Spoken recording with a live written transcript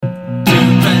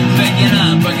it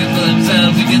up, working for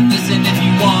themselves. You can listen if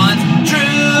you want.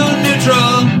 True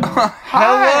Neutral.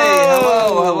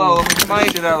 Hello. My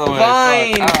Get out of the way.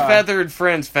 fine feathered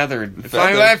friends, fine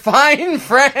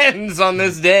friends on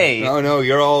this day. No,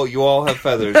 you all have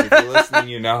feathers. If you're listening,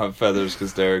 you now have feathers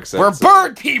because Derek said We're so.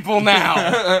 bird people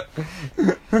now.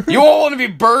 You all want to be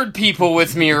bird people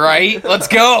with me, right? Let's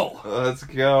go. Let's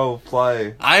go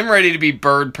play. I'm ready to be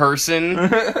bird person.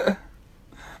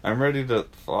 I'm ready to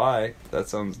fly. That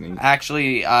sounds neat.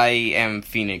 Actually, I am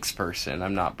phoenix person.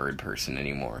 I'm not bird person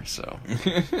anymore, so.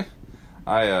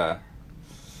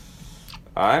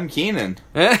 I'm Keenan.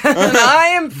 And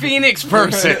I am phoenix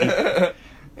person.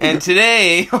 And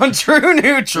today, on True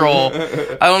Neutral,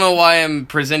 I don't know why I'm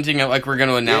presenting it like we're going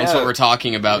to announce what we're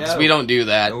talking about, because we don't do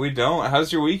that. No, we don't.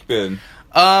 How's your week been?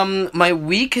 My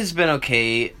week has been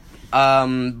okay,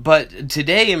 but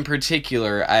today in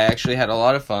particular, I actually had a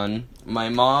lot of fun. My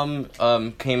mom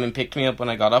came and picked me up when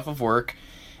I got off of work,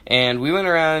 and we went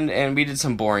around and we did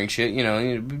some boring shit,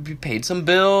 we paid some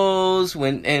bills,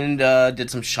 went and did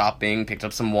some shopping, picked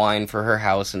up some wine for her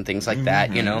house and things like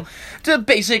that, to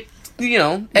basic,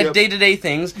 day-to-day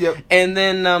things. Yep. And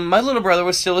then my little brother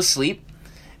was still asleep,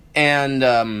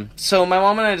 and so my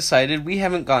mom and I decided we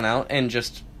haven't gone out and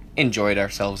just enjoyed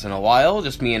ourselves in a while,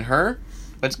 just me and her.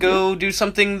 Let's go do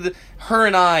something that her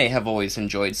and I have always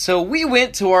enjoyed. So we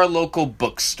went to our local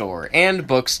bookstore, and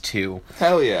books too.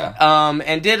 Hell yeah.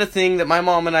 And did a thing that my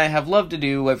mom and I have loved to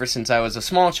do ever since I was a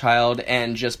small child,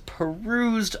 and just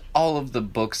perused all of the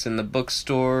books in the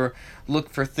bookstore,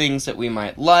 looked for things that we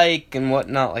might like, and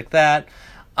whatnot like that.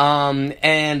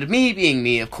 And me being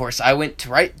me, of course, I went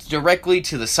directly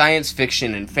to the science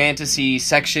fiction and fantasy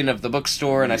section of the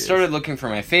bookstore, and I started looking for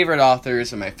my favorite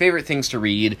authors and my favorite things to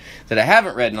read that I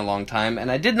haven't read in a long time, and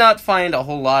I did not find a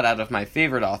whole lot out of my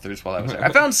favorite authors while I was there.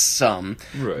 I found some,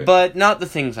 but not the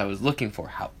things I was looking for.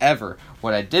 However,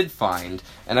 what I did find,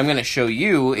 and I'm going to show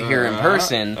you here in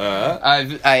person,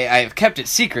 I've kept it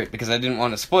secret because I didn't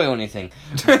want to spoil anything,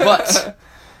 but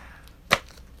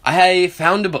I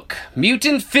found a book,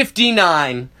 Mutant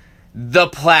 59, The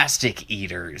Plastic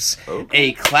Eaters,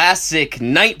 a classic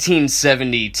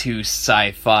 1972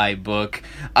 sci-fi book.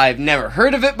 I've never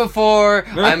heard of it before.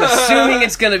 I'm assuming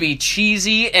it's going to be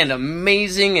cheesy and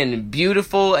amazing and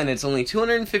beautiful, and it's only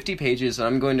 250 pages, and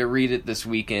I'm going to read it this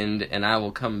weekend, and I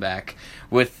will come back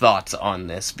with thoughts on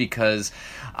this, because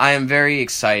I am very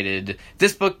excited.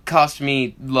 This book cost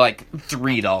me like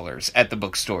 $3 at the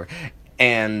bookstore,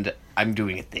 and I'm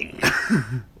doing a thing.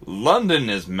 London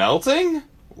is melting?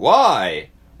 Why?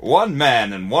 One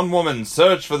man and one woman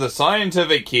search for the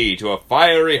scientific key to a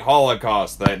fiery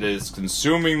holocaust that is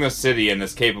consuming the city and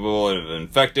is capable of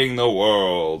infecting the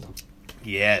world.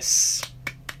 Yes.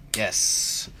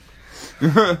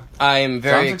 I am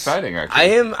very Sounds exciting,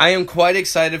 actually. I am quite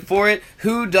excited for it.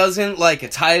 Who doesn't like a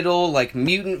title like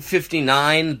Mutant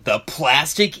 59, The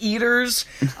Plastic Eaters?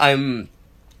 I'm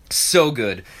so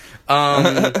good.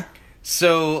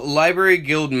 So, Library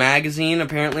Guild magazine,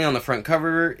 apparently on the front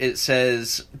cover, it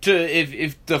says,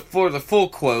 for the full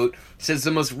quote, it says, the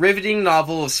most riveting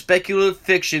novel of speculative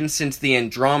fiction since the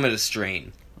Andromeda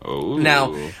Strain. Oh.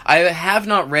 Now, I have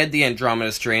not read the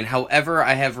Andromeda Strain, however,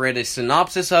 I have read a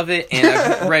synopsis of it, and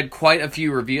I've read quite a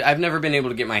few reviews. I've never been able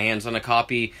to get my hands on a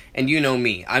copy, and you know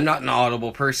me, I'm not an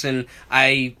Audible person,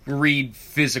 I read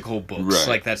physical books, Right.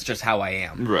 like that's just how I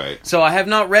am. Right. So I have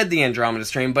not read the Andromeda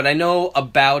Strain, but I know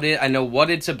about it, I know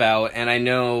what it's about, and I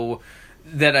know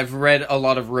that I've read a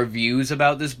lot of reviews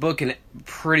about this book, and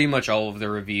pretty much all of the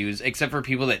reviews, except for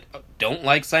people that don't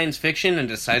like science fiction and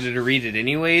decided to read it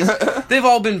anyways, they've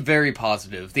all been very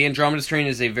positive. The Andromeda Strain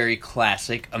is a very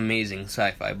classic, amazing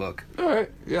sci-fi book. Alright,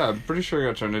 yeah, I'm pretty sure it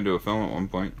got turned into a film at one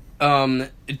point.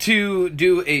 To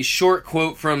do a short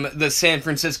quote from the San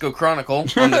Francisco Chronicle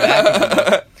on the back of the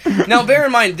book. Now, bear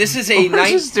in mind, this is a... We're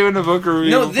just doing a book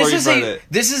review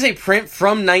this is a print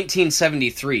from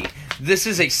 1973. This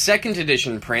is a second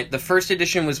edition print. The first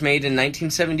edition was made in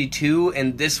 1972,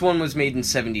 and this one was made in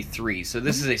 73. So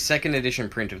this is a second edition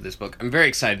print of this book. I'm very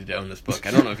excited to own this book.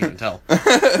 I don't know if you can tell.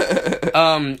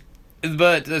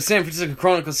 But the San Francisco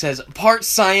Chronicle says, part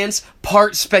science,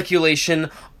 part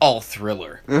speculation, all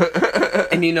thriller.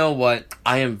 And you know what?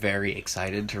 I am very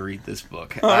excited to read this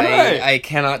book. Right. I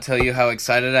cannot tell you how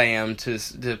excited I am to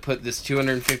put this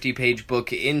 250-page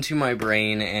book into my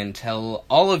brain and tell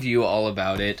all of you all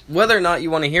about it, whether or not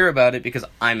you want to hear about it, because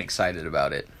I'm excited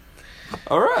about it.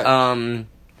 Alright.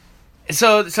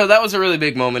 So that was a really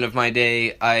big moment of my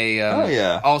day.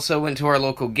 I also went to our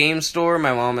local game store.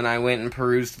 My mom and I went and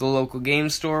perused the local game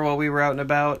store while we were out and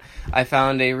about. I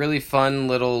found a really fun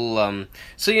little,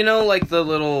 so you know, like the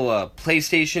little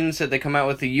PlayStations that they come out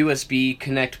with, the USB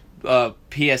Connect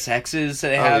PSXs that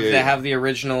they have, that have the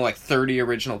original, like 30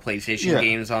 original PlayStation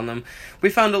games on them. We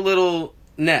found a little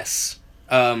NES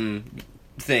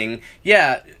thing. You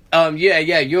have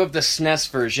the SNES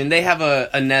version. They have a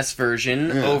NES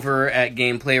version over at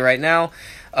Gameplay right now.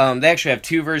 They actually have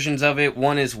two versions of it.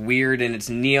 One is weird and it's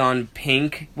neon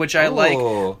pink, which I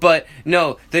like. But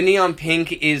no, the neon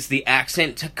pink is the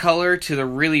accent color to the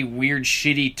really weird,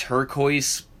 shitty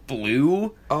turquoise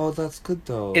blue. Oh, that's good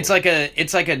though. It's like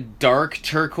a dark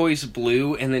turquoise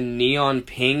blue and then neon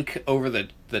pink over the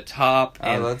top.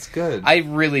 And that's good. I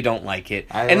really don't like it.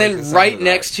 And then right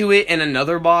next to it in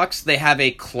another box, they have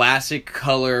a classic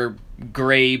color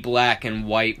gray, black, and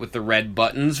white with the red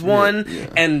buttons one,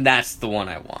 and that's the one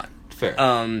I want. Fair.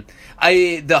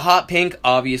 The hot pink,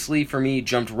 obviously, for me,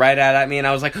 jumped right out at me, and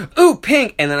I was like, ooh,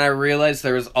 pink! And then I realized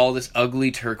there was all this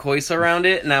ugly turquoise around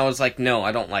it, and I was like, no,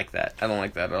 I don't like that. I don't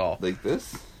like that at all. Like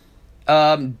this?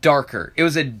 Darker. It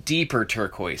was a deeper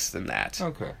turquoise than that.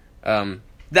 Okay.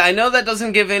 I know that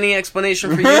doesn't give any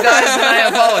explanation for you guys, and I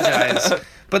apologize.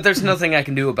 But there's nothing I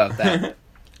can do about that.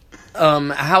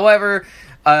 However,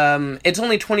 it's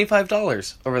only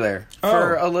 $25 over there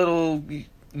for a little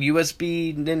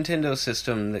USB Nintendo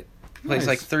system that plays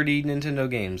like 30 Nintendo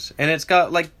games. And it's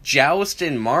got like Joust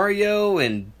and Mario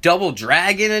and Double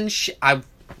Dragon and shit.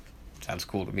 Sounds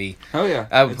cool to me. Oh yeah.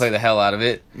 I would play the hell out of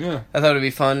it. Yeah. I thought it'd be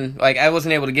fun. Like, I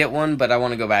wasn't able to get one, but I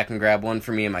want to go back and grab one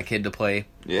for me and my kid to play.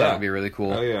 Yeah. That would be really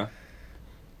cool. Oh yeah.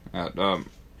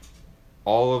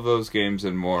 All of those games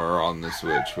and more are on the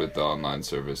Switch with the online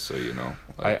service, so you know.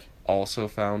 I also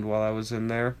found while I was in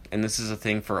there, and this is a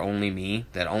thing for only me,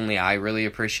 that only I really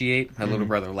appreciate. My little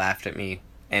brother laughed at me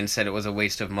and said it was a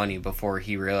waste of money before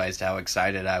he realized how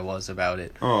excited I was about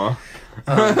it. Oh.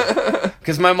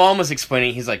 Because my mom was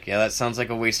explaining, he's like, yeah, that sounds like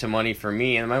a waste of money for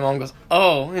me. And my mom goes,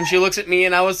 oh. And she looks at me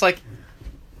and I was like,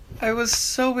 I was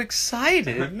so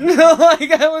excited.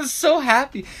 Like, I was so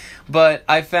happy. But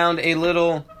I found a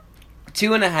little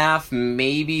 2.5,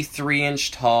 maybe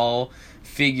 3-inch tall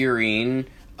figurine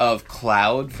of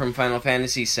Cloud from Final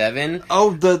Fantasy VII.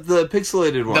 Oh, the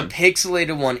pixelated one. The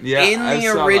pixelated one. Yeah, in I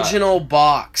the saw original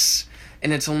box.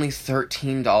 And it's only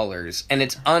 $13. And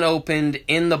it's unopened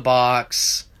in the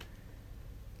box.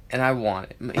 And I want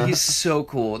it. He's so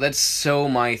cool. That's so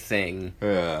my thing.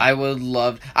 Yeah. I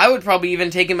would probably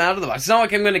even take him out of the box. It's not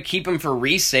like I'm going to keep him for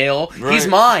resale. Right. He's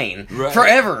mine. Right.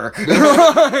 Forever.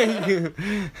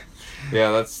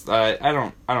 Yeah, that's...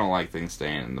 I don't like things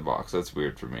staying in the box. That's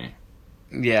weird for me.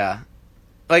 Yeah.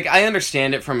 Like, I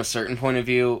understand it from a certain point of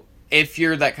view. If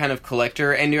you're that kind of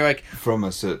collector and you're like... From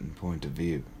a certain point of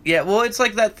view. Yeah, well, it's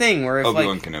like that thing where if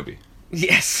Obi-Wan Kenobi.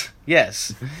 Yes.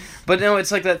 But no,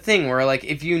 it's like that thing where, like,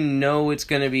 if you know it's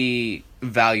going to be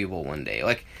valuable one day.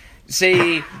 Like,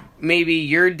 say, maybe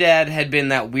your dad had been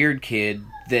that weird kid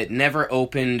that never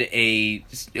opened a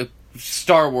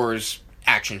Star Wars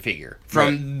action figure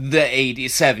from the 80s,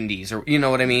 70s, or you know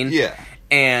what I mean? Yeah.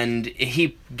 And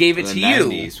he gave it to you.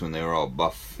 The 90s when they were all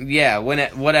buff. Yeah,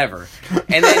 whatever.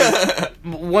 And then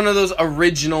one of those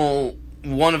original,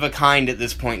 one-of-a-kind at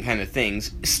this point kind of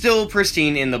things, still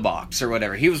pristine in the box or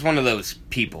whatever. He was one of those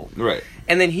people. Right.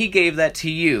 And then he gave that to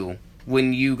you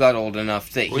when you got old enough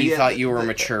that he thought you were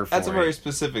mature for it. That's a very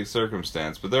specific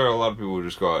circumstance, but there are a lot of people who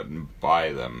just go out and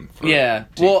buy them. I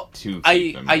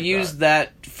use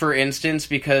that for instance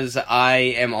because I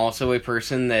am also a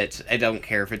person that I don't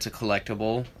care if it's a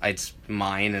collectible. It's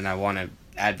mine and I want to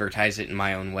advertise it in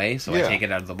my own way, so I take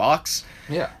it out of the box.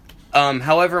 Yeah.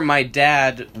 However, my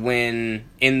dad, when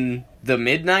in the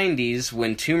mid-90s,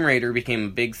 when Tomb Raider became a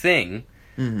big thing,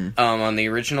 on the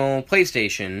original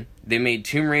PlayStation, they made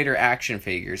Tomb Raider action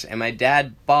figures, and my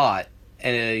dad bought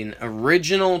an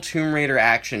original Tomb Raider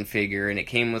action figure, and it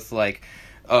came with, like,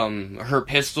 her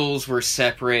pistols were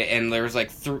separate, and there was, like,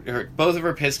 both of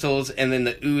her pistols, and then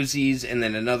the Uzis, and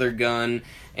then another gun,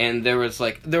 and there was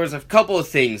a couple of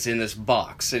things in this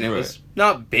box, and it was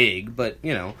not big, but,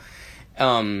 you know,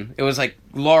 it was, like,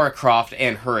 Lara Croft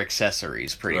and her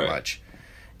accessories, pretty much,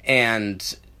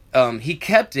 and he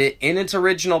kept it in its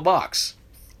original box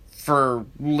for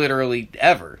literally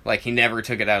ever. Like, he never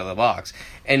took it out of the box.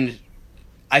 And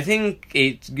I think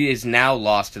it is now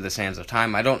lost to the sands of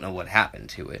time. I don't know what happened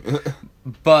to it.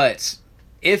 But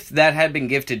if that had been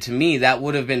gifted to me, that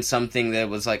would have been something that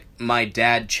was like, my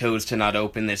dad chose to not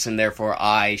open this, and therefore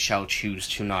I shall choose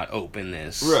to not open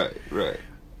this. Right.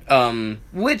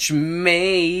 Which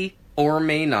may or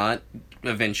may not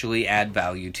eventually add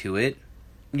value to it.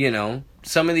 You know,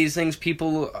 some of these things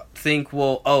people think,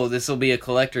 well, oh, this will be a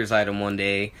collector's item one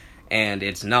day, and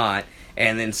it's not.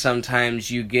 And then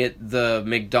sometimes you get the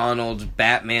McDonald's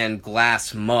Batman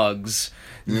glass mugs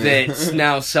that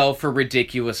now sell for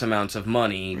ridiculous amounts of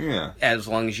money. Yeah. As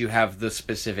long as you have the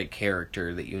specific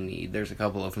character that you need. There's a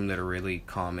couple of them that are really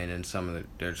common, and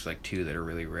there's like 2 that are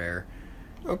really rare.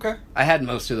 Okay. I had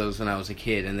most of those when I was a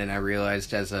kid, and then I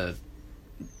realized as a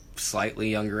slightly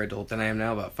younger adult than I am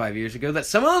now, about 5 years ago, that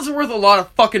some of those are worth a lot of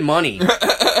fucking money.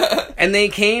 And they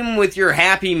came with your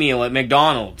Happy Meal at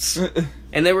McDonald's.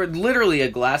 And they were literally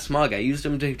a glass mug. I used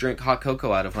them to drink hot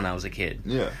cocoa out of when I was a kid.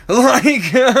 Yeah.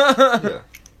 Like, yeah.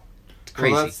 It's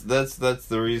crazy. Well, that's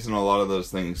the reason a lot of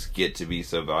those things get to be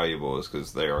so valuable, is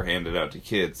because they are handed out to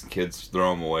kids. Kids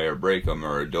throw them away or break them,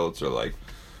 or adults are like,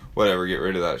 whatever, get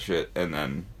rid of that shit. And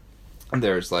then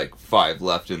there's like 5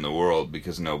 left in the world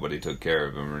because nobody took care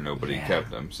of them or nobody kept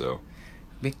them. So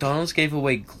McDonald's gave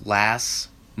away glass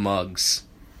mugs.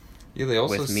 Yeah, they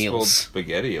also with sold meals.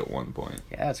 spaghetti at one point.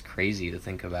 Yeah, it's crazy to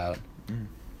think about.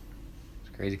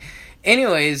 It's crazy.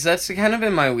 Anyways, that's kind of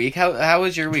been my week. How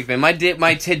was your week been? My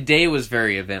today was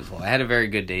very eventful. I had a very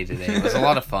good day today. It was a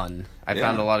lot of fun. I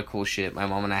found a lot of cool shit. My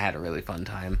mom and I had a really fun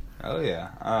time. Oh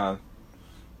yeah.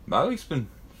 My week's been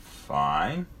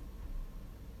fine.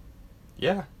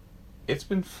 Yeah, it's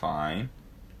been fine.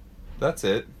 That's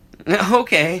it.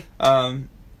 Okay.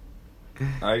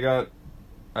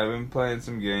 I've been playing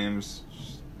some games,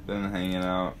 just been hanging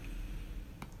out.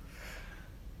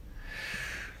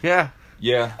 Yeah.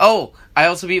 Yeah. Oh, I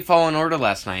also beat Fallen Order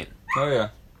last night. Oh, yeah.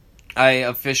 I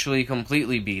officially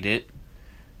completely beat it.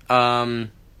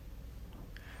 Mild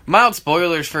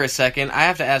spoilers for a second. I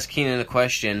have to ask Keenan a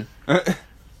question.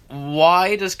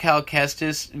 Why does Cal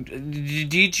Kestis...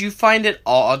 Did you find it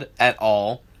odd at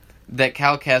all that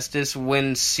Cal Kestis,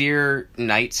 when Seer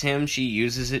knights him, she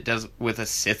uses it with a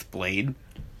Sith blade?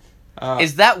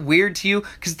 Is that weird to you?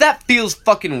 Because that feels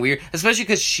fucking weird. Especially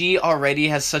because she already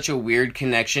has such a weird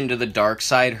connection to the dark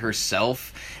side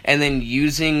herself. And then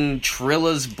using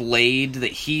Trilla's blade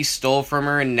that he stole from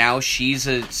her, and now she's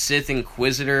a Sith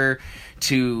Inquisitor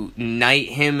to knight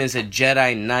him as a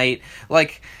Jedi Knight.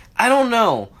 Like, I don't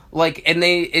know. Like, and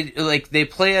they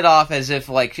play it off as if,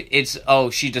 like, it's, oh,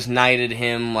 she just knighted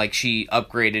him, like, she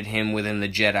upgraded him within the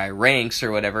Jedi ranks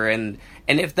or whatever, and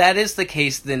if that is the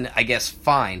case, then I guess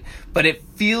fine. But it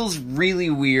feels really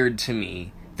weird to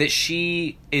me that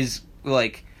she is,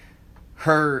 like,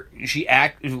 she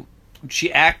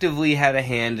actively had a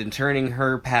hand in turning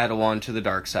her Padawan to the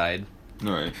dark side.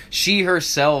 Right. She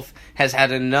herself has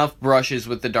had enough brushes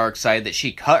with the dark side that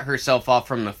she cut herself off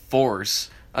from the Force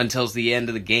until the end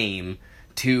of the game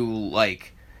to,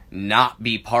 like, not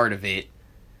be part of it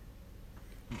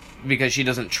because she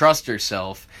doesn't trust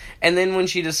herself. And then when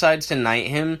she decides to knight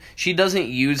him, she doesn't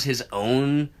use his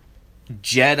own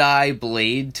Jedi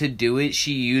blade to do it.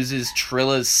 She uses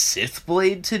Trilla's Sith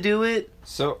blade to do it.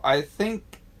 So I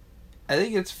think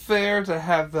it's fair to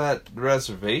have that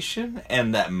reservation,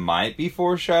 and that might be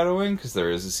foreshadowing because there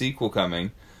is a sequel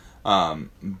coming.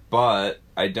 But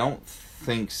I don't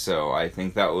think so. I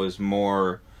think that was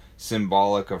more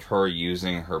symbolic of her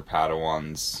using her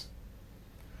Padawan's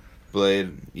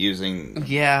blade, using...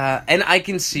 Yeah, and I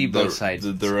can see both sides.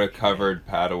 The recovered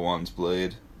Padawan's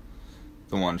blade.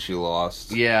 The one she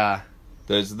lost. Yeah.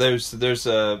 There's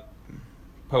a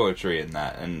poetry in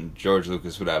that, and George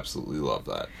Lucas would absolutely love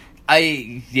that.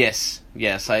 Yes,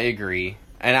 I agree.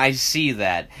 And I see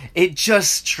that. It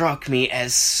just struck me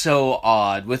as so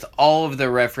odd, with all of the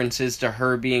references to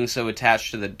her being so attached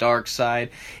to the dark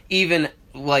side. Even,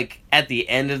 like, at the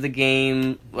end of the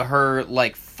game, her,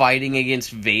 like, fighting against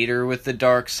Vader with the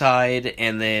dark side,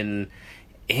 and then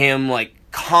him, like,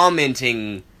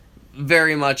 commenting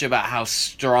very much about how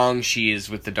strong she is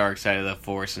with the dark side of the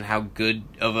Force, and how good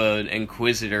of an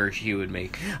Inquisitor she would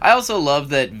make. I also love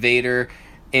that Vader...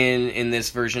 in this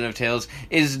version of Tales,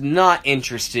 is not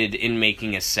interested in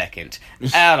making a second.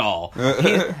 At all.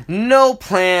 No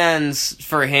plans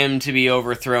for him to be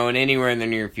overthrown anywhere in the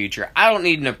near future. I don't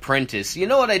need an apprentice. You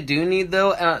know what I do need,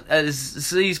 though? Is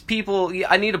these people...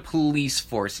 I need a police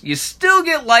force. You still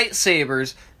get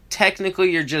lightsabers.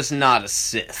 Technically, you're just not a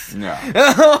Sith. No.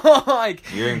 Like,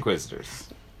 you're Inquisitors.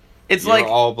 It's You're like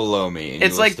all below me.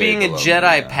 It's like being a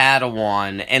Jedi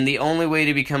Padawan, and the only way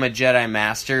to become a Jedi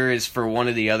Master is for one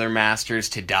of the other Masters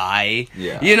to die.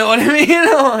 Yeah. You know what I mean?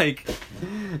 Like.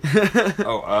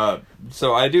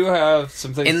 So I do have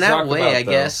some things in to that talk way, about, I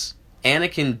though. guess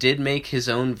Anakin did make his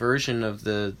own version of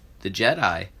the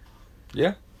Jedi.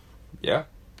 Yeah. Yeah.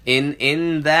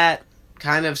 In that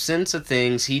kind of sense of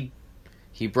things, he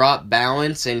He brought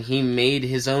balance, and he made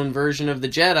his own version of the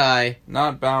Jedi.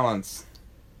 Not balance.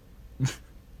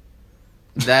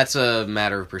 That's a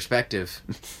matter of perspective.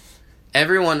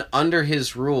 Everyone under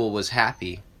his rule was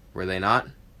happy, were they not?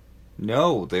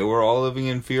 No, they were all living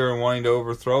in fear and wanting to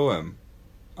overthrow him.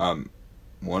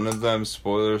 One of them,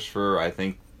 spoilers for, I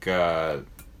think, The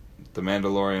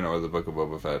Mandalorian or the Book of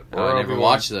Boba Fett. I never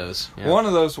watched those. Yeah. One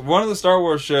of the Star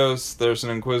Wars shows, there's an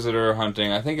Inquisitor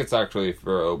hunting. I think it's actually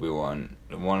for Obi-Wan.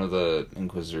 One of the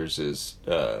Inquisitors is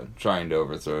trying to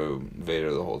overthrow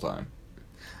Vader the whole time.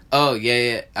 Oh,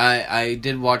 yeah. I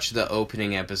did watch the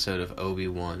opening episode of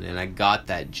Obi-Wan, and I got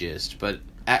that gist. But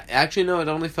actually, no, it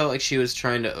only felt like she was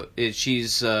trying to...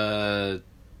 She's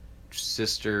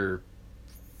Sister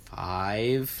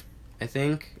 5, I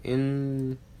think,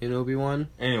 in Obi-Wan.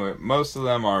 Anyway, most of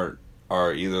them are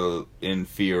either in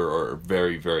fear or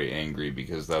very, very angry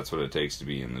because that's what it takes to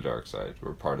be in the dark side,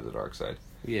 or part of the dark side.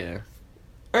 Yeah.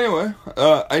 Anyway,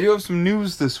 I do have some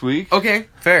news this week. Okay,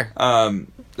 fair.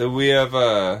 We have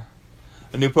a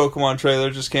new Pokemon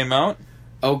trailer just came out.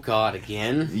 Oh god,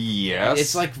 again? Yes.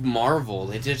 It's like Marvel.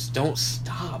 They just don't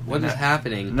stop. What is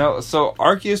happening? No, so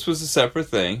Arceus was a separate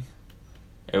thing.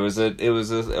 It was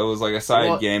like a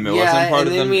side game. It wasn't part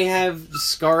of them. And then we have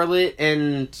Scarlet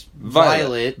and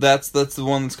Violet. That's the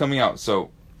one that's coming out.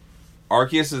 So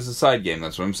Arceus is a side game,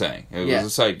 that's what I'm saying. It was a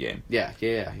side game. Yeah.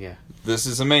 This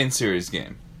is a main series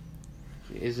game.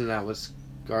 Isn't that what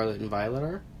Scarlet and Violet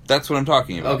are? That's what I'm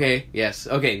talking about. Okay, yes.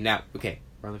 Okay, now, we're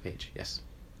on the page, yes.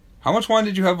 How much wine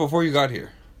did you have before you got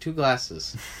here? 2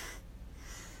 glasses.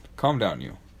 Calm down,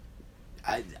 you.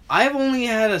 I've only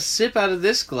had a sip out of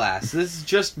this glass. This is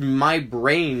just my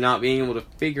brain not being able to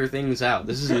figure things out.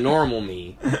 This is normal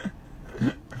me.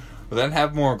 Well, then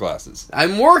have more glasses.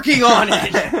 I'm working on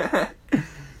it!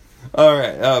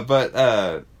 Alright,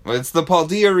 but it's the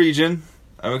Paldea region.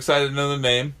 I'm excited to know the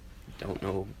name. Don't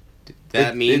know. Did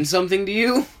that mean something to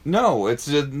you? No, it's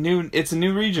a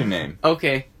new region name.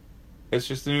 Okay. It's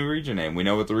just a new region name. We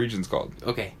know what the region's called.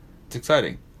 Okay. It's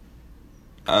exciting.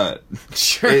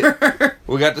 Sure.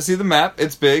 We got to see the map.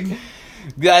 It's big.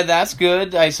 Yeah, that's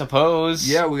good, I suppose.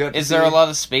 Yeah, we got to Is there a lot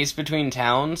of space between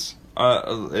towns?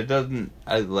 It doesn't...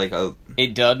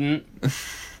 It doesn't?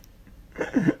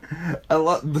 I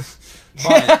love...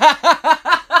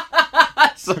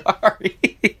 Sorry.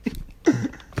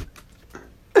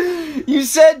 You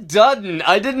said doesn't.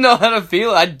 I didn't know how to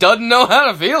feel. I doesn't know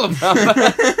how to feel about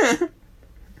that.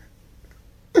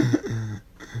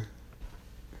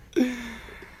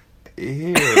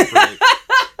 Here,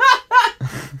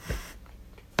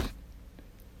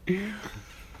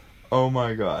 oh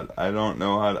my god. I don't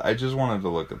know how to... I just wanted to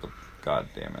look at the... God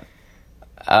damn it.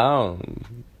 Oh.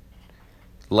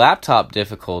 Laptop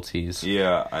difficulties.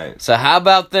 Yeah, So how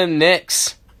about them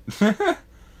Knicks?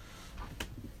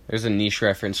 There's a niche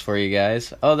reference for you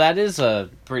guys. Oh, that is a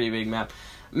pretty big map.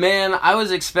 Man, I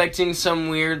was expecting some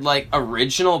weird,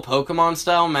 original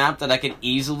Pokemon-style map that I could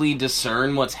easily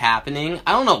discern what's happening.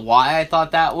 I don't know why I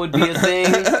thought that would be a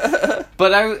thing.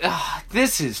 But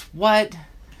this is what?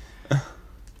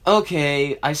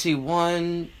 Okay, I see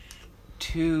 1,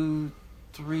 2,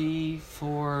 3,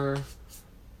 4,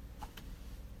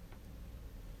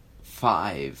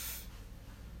 5,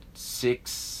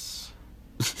 6...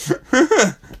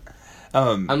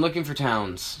 I'm looking for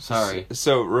towns. Sorry.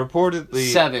 So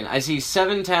reportedly 7. I see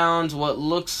 7 towns. What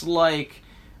looks like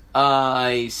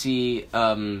I see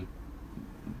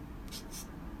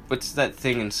what's that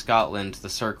thing in Scotland? The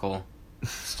circle,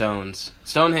 stones,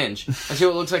 Stonehenge. I see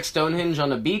what looks like Stonehenge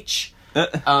on a beach.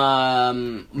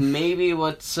 Maybe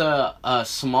what's a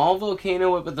small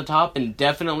volcano up at the top, and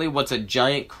definitely what's a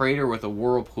giant crater with a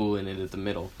whirlpool in it at the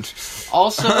middle.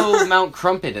 Also, Mount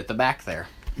Crumpet at the back there.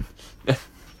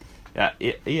 Yeah.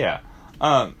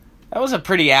 That was a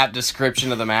pretty apt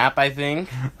description of the map, I think.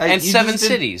 And 7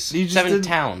 cities. 7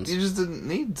 towns. You just didn't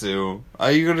need to.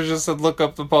 You could have just said, look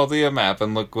up the Paldea map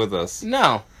and look with us.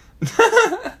 No.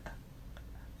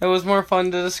 It was more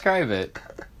fun to describe it.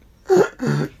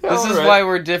 This is why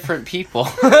we're different people.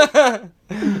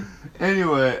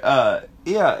 Anyway,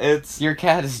 yeah, it's... Your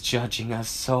cat is judging us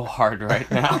so hard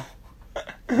right now.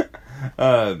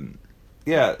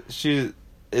 Yeah,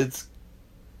 it's...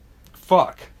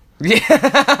 Fuck. Yeah.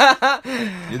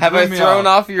 Have I thrown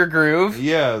off your groove?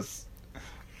 Yes.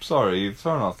 Sorry, you've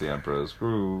thrown off the Emperor's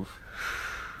groove.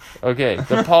 Okay,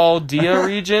 the Paldea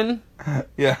region?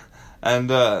 Yeah, and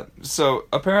so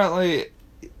apparently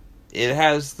it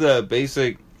has the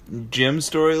basic gym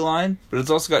storyline, but it's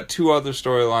also got 2 other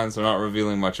storylines they're not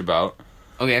revealing much about.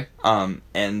 Okay.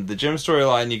 And the gym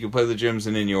storyline, you can play the gyms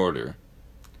in any order.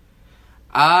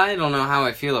 I don't know how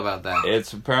I feel about that.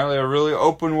 It's apparently a really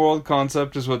open world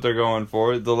concept is what they're going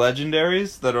for. The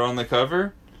legendaries that are on the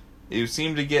cover, you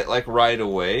seem to get like right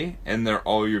away, and they're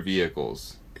all your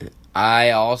vehicles.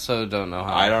 I also don't know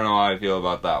how. I don't know how I feel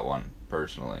about that one,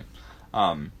 personally.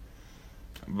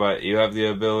 But you have the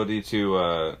ability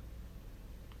to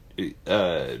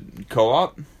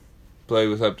co-op, play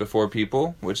with up to 4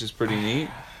 people, which is pretty neat.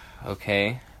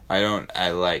 Okay.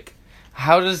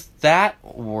 How does that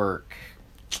work?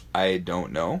 I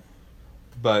don't know,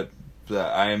 but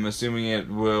I am assuming it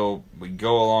will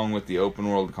go along with the open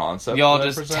world concept. Y'all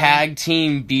just tag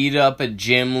team beat up a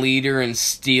gym leader and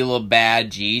steal a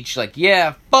badge each. Like,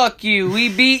 yeah, fuck you, we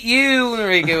beat you. And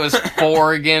like, it was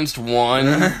 4 against 1.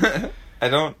 I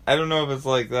don't know if it's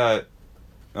like that.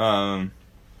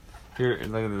 Here,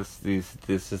 look at this.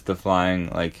 This is the flying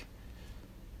like.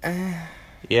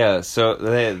 Yeah, so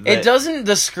it doesn't.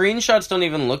 The screenshots don't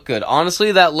even look good.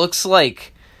 Honestly, that looks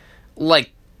like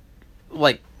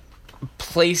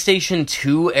PlayStation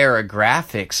 2 era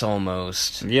graphics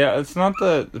almost. Yeah, it's not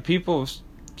the people have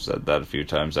said that a few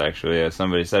times actually. Yeah,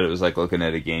 somebody said it was like looking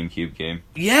at a GameCube game.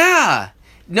 Yeah,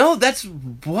 no, that's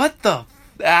what the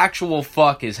actual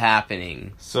fuck is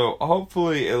happening. So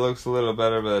hopefully it looks a little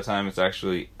better by the time it's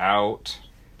actually out.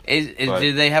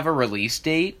 Did they have a release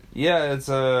date? Yeah, it's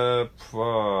a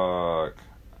fuck.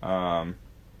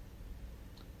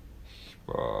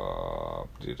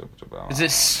 Is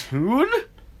it soon?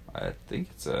 I think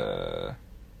it's a.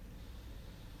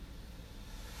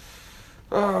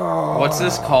 What's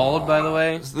this called, by the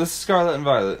way? This is Scarlet and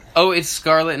Violet. Oh, it's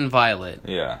Scarlet and Violet.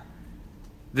 Yeah.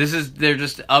 They're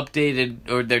just updated,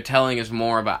 or they're telling us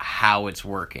more about how it's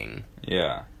working.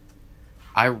 Yeah.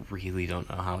 I really don't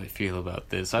know how I feel about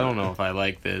this. I don't know if I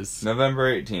like this.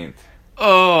 November 18th.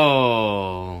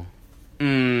 Oh.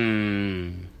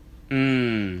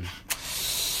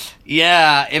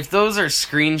 Yeah, if those are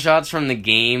screenshots from the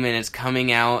game and it's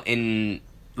coming out in,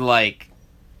 like,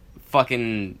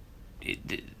 fucking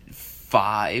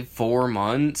 4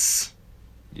 months.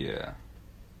 Yeah.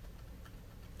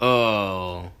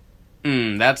 Oh.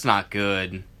 That's not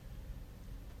good.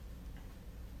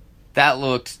 That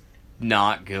looked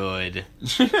not good.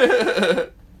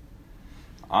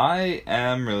 I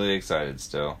am really excited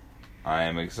still. I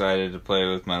am excited to play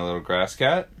with my little grass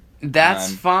cat.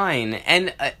 That's fine.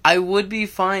 And I would be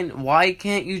fine. Why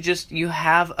can't you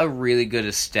have a really good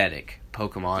aesthetic,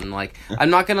 Pokemon? Like,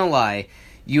 I'm not gonna lie.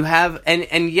 You have,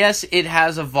 and yes, it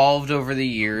has evolved over the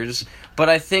years, but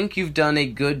I think you've done a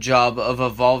good job of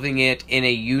evolving it in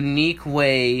a unique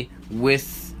way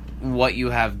with what you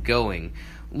have going.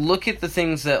 Look at the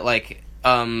things that, like,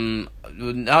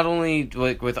 not only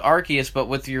like with Arceus, but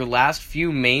with your last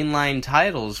few mainline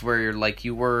titles, where you're like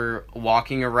you were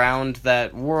walking around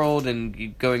that world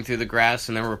and going through the grass,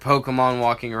 and there were Pokemon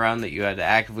walking around that you had to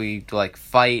actively like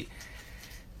fight.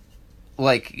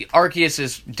 Like Arceus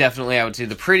is definitely, I would say,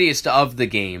 the prettiest of the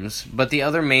games, but the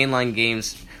other mainline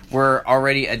games were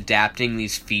already adapting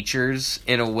these features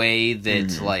in a way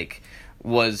that like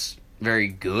was very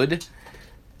good.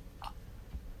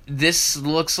 This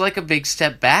looks like a big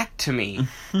step back to me.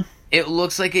 It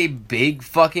looks like a big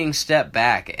fucking step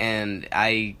back, and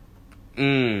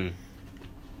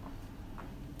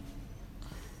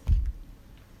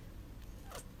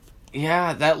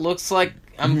Yeah, that looks like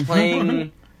I'm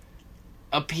playing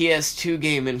a PS2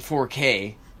 game in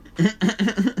 4K.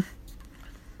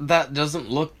 That doesn't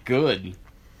look good.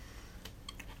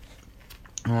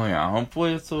 Oh yeah,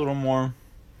 hopefully it's a little more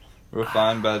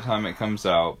refined by the time it comes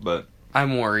out, but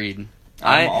I'm worried.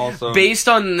 I'm also... Based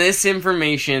on this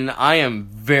information, I am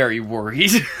very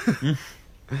worried.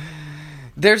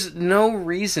 There's no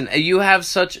reason. You have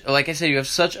such, like I said, you have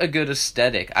such a good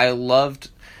aesthetic. I loved,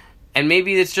 and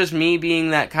maybe it's just me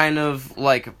being that kind of,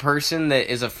 like, person that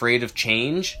is afraid of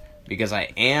change, because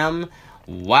I am.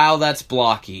 Wow, that's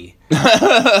blocky.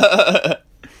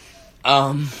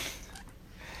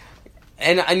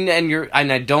 And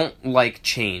I don't like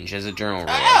change as a general rule.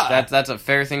 That's a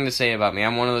fair thing to say about me.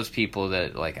 I'm one of those people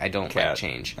that like I don't like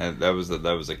change. That was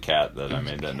a cat that I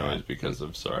made that noise because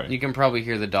of. Sorry. You can probably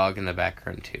hear the dog in the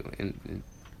background too.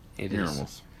 It is.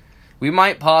 Almost. We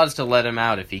might pause to let him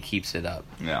out if he keeps it up.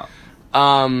 Yeah.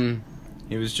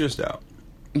 He was just out.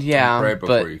 Yeah. Right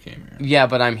before you came here. Yeah,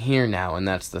 but I'm here now, and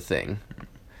that's the thing.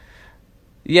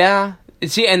 Yeah.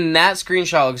 See, and that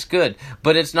screenshot looks good,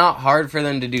 but it's not hard for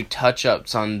them to do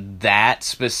touch-ups on that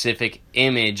specific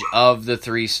image of the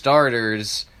 3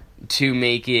 starters to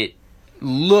make it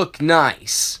look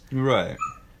nice. Right.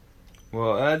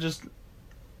 Well, I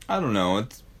don't know.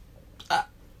 It's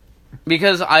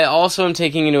Because I also am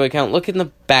taking into account, look in the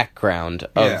background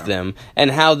of them, and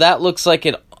how that looks like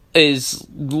it is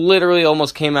literally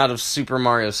almost came out of Super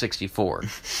Mario 64.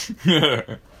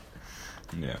 Yeah.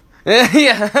 Yeah.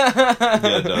 Yeah,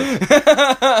 it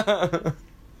does.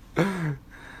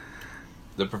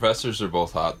 The professors are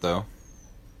both hot, though.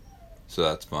 So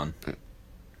that's fun.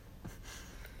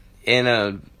 In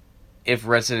a if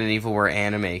Resident Evil were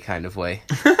anime kind of way.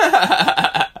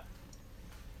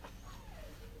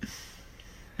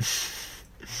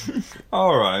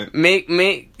 Alright. Make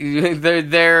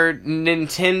they're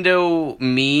Nintendo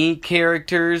Mii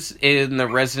characters in the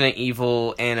Resident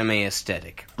Evil anime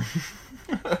aesthetic.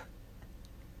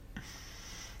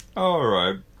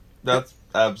 Alright. That's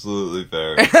absolutely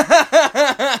fair.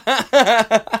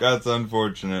 That's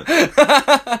unfortunate.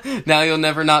 Now you'll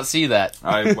never not see that.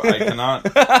 I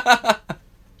cannot.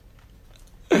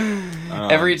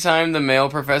 Every time the male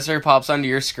professor pops onto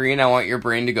your screen, I want your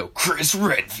brain to go, Chris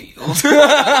Redfield.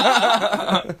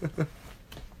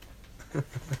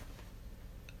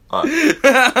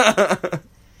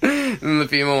 And the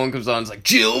female one comes on, it's like,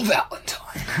 Jill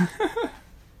Valentine.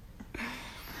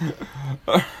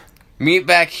 Meet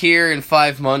back here in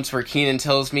 5 months where Keenan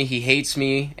tells me he hates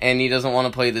me and he doesn't want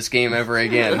to play this game ever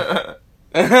again.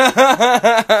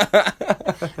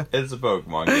 It's a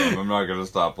Pokemon game. I'm not gonna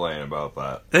stop playing about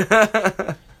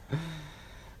that.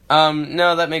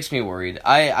 No, that makes me worried.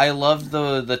 I love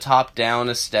the top-down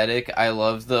aesthetic. I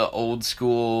love the old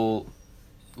school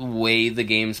way the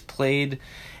game's played.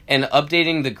 And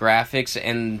updating the graphics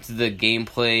and the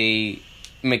gameplay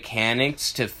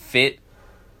mechanics to fit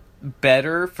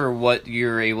better for what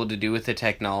you're able to do with the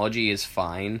technology is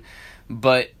fine.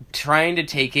 But trying to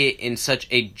take it in such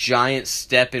a giant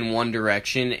step in one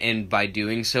direction, and by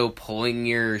doing so, pulling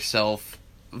yourself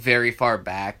very far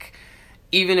back,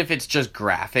 even if it's just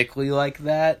graphically like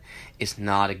that, is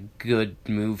not a good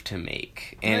move to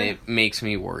make. And it makes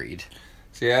me worried.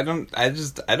 See, I don't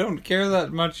care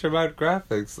that much about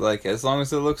graphics. Like, as long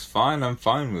as it looks fine, I'm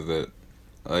fine with it.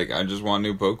 Like, I just want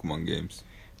new Pokemon games.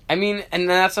 I mean, and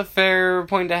that's a fair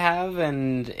point to have,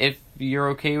 and if you're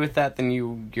okay with that, then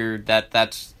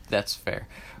that's fair.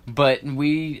 But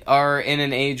we are in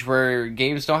an age where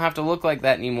games don't have to look like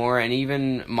that anymore, and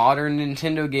even modern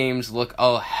Nintendo games look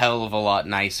a hell of a lot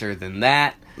nicer than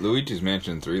that. Luigi's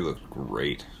Mansion 3 looks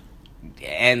great.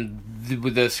 And the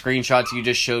screenshots you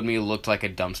just showed me looked like a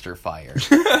dumpster fire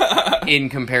in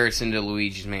comparison to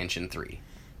Luigi's Mansion 3.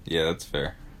 Yeah, that's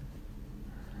fair.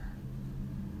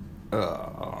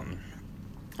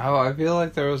 I feel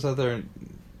like there was other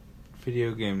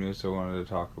video game news I wanted to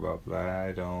talk about, but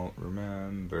I don't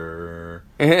remember.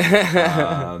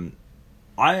 I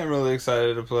am really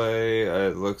excited to play.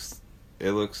 It looks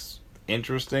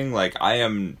interesting. Like, I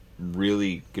am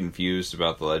really confused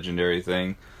about the legendary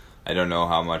thing. I don't know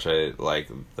how much I like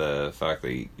the fact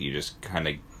that you just kind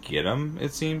of get them,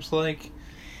 it seems like.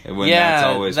 When that's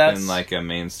always been like a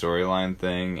main storyline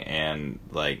thing, and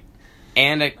like...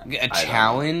 And a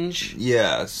challenge?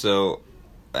 Yeah, so...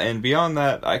 And beyond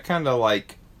that, I kind of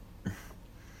like...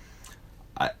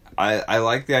 I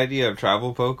like the idea of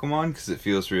travel Pokemon, because it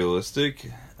feels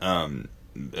realistic,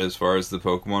 as far as the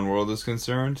Pokemon world is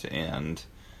concerned, and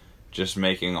just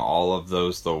making all of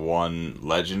those the one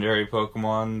legendary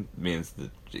Pokemon means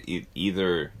that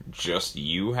either just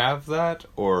you have that,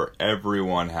 or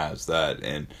everyone has that,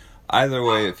 and either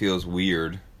way it feels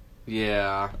weird.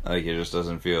 Yeah. Like, it just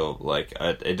doesn't feel like...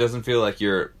 it doesn't feel like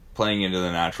you're playing into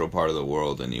the natural part of the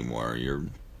world anymore. You're,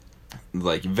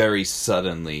 like, very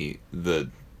suddenly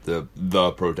the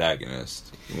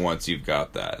protagonist once you've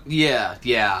got that. Yeah,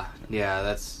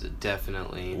 that's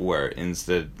definitely... Where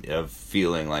instead of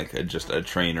feeling like just a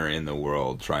trainer in the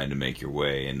world trying to make your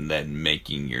way and then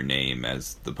making your name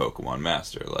as the Pokemon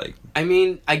Master, like... I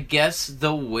mean, I guess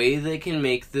the way they can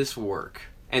make this work,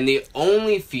 and the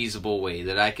only feasible way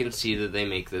that I can see that they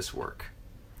make this work,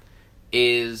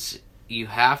 is you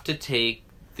have to take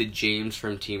the James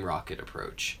from Team Rocket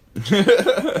approach.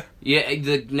 No,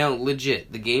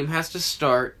 legit. The game has to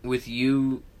start with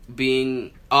you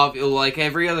being... like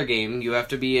every other game, you have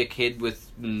to be a kid with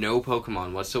no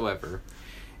Pokemon whatsoever.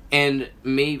 And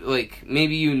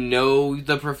maybe you know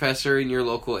the professor in your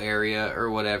local area or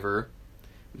whatever.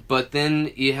 But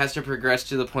then it has to progress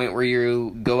to the point where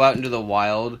you go out into the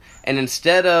wild, and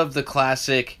instead of the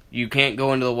classic, you can't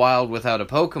go into the wild without a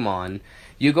Pokemon,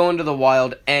 you go into the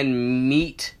wild and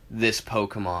meet this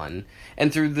Pokemon.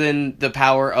 And through then the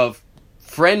power of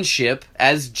friendship,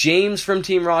 as James from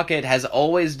Team Rocket has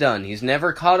always done. He's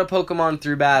never caught a Pokemon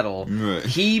through battle. Right.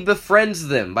 He befriends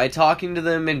them by talking to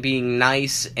them and being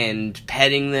nice and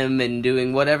petting them and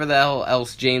doing whatever the hell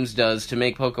else James does to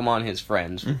make Pokemon his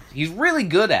friends. He's really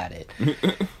good at it.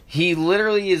 He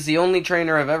literally is the only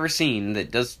trainer I've ever seen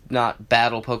that does not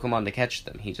battle Pokemon to catch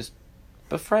them. He just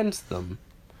befriends them.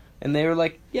 And they were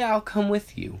like, yeah, I'll come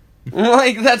with you.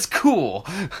 Like, that's cool.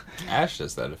 Ash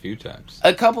does that a few times.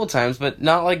 A couple times, but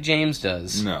not like James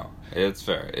does. No, it's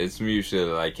fair. It's usually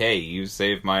like, hey, you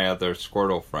saved my other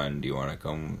Squirtle friend. Do you want to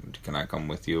come? Can I come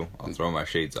with you? I'll throw my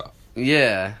shades off.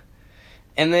 Yeah.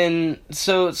 And then,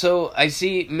 so I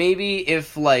see, maybe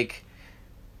if, like...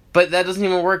 But that doesn't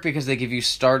even work because they give you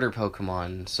starter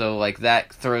Pokemon. So, like,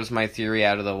 that throws my theory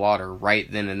out of the water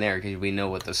right then and there because we know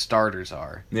what the starters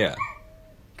are. Yeah.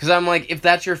 Because I'm like, if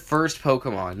that's your first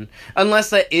Pokemon,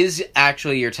 unless that is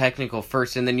actually your technical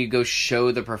first, and then you go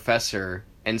show the professor,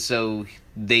 and so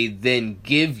they then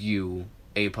give you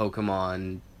a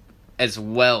Pokemon as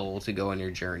well to go on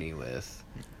your journey with.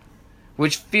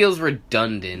 Which feels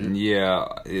redundant. Yeah,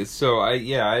 so I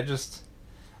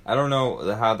don't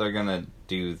know how they're gonna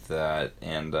do that,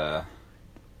 and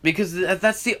Because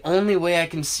that's the only way I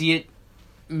can see it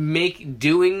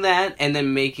doing that, and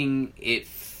then making it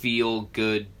feel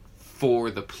good for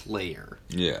the player.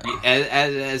 Yeah.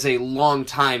 As a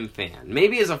long-time fan.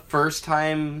 Maybe as a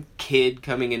first-time kid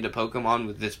coming into Pokemon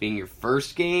with this being your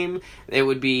first game, they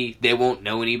won't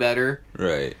know any better.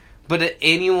 Right. But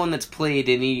anyone that's played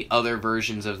any other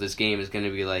versions of this game is going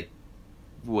to be like,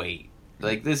 wait,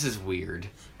 like, this is weird.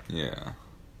 Yeah.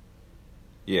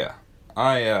 Yeah.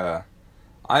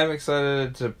 I'm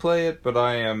excited to play it, but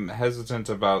I am hesitant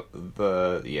about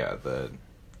the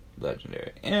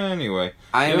legendary. Anyway,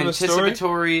 I am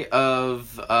anticipatory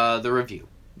of the review.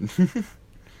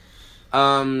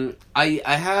 I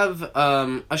have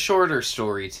a shorter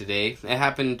story today. It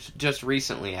happened just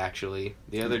recently, actually.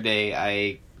 The other day,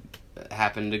 I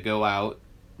happened to go out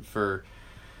for...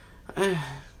 I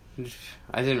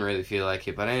didn't really feel like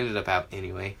it, but I ended up out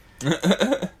anyway.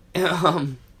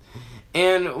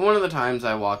 And one of the times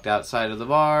I walked outside of the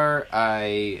bar,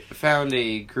 I found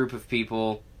a group of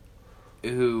people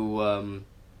who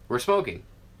were smoking.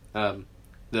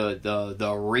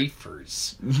 The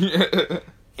reefers.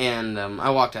 And I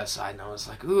walked outside and I was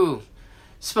like, ooh,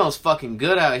 smells fucking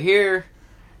good out here.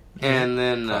 And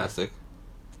then classic.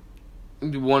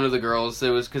 One of the girls,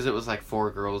 because it was like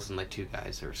 4 girls and like 2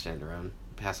 guys that were standing around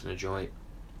passing a joint.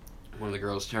 One of the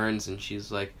girls turns and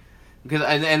she's like, and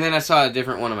then I saw a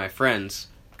different one of my friends,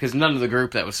 because none of the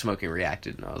group that was smoking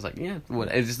reacted, and I was like, yeah, what?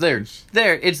 It's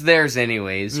theirs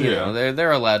anyways. You know,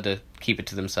 they're allowed to keep it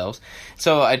to themselves.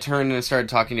 So I turned and started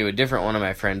talking to a different one of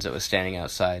my friends that was standing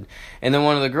outside, and then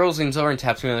one of the girls leans over and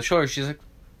taps me on the shoulder. She's like,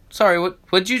 "Sorry,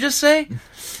 what'd you just say?"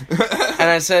 And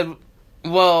I said,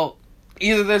 "Well,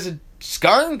 either there's a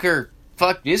skunk or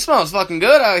it smells fucking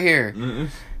good out here." Mm-mm.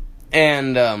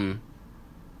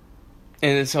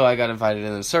 And so I got invited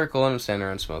in the circle, and I'm standing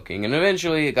around smoking. And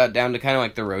eventually it got down to kind of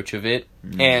like the roach of it.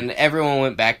 Mm. And everyone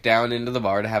went back down into the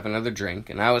bar to have another drink.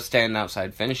 And I was standing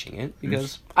outside finishing it,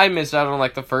 because I missed out on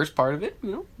like the first part of it.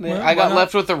 You know, well, I got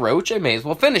left with the roach, I may as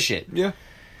well finish it. Yeah.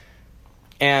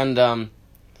 And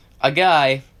a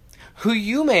guy who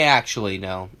you may actually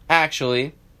know.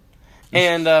 Actually.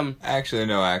 And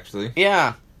Actually.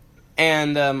 Yeah.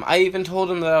 And I even told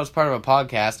him that I was part of a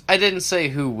podcast. I didn't say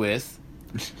who with.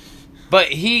 But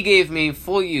he gave me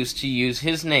full use to use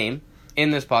his name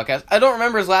in this podcast. I don't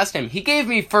remember his last name. He gave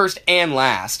me first and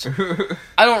last.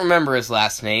 I don't remember his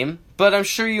last name, but I'm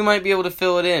sure you might be able to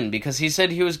fill it in, because he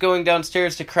said he was going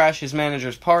downstairs to crash his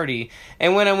manager's party,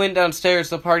 and when I went downstairs,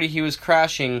 the party he was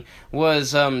crashing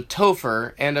was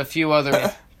Topher and a few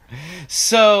other...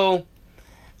 So,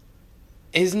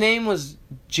 his name was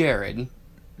Jared.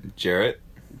 Jarrett,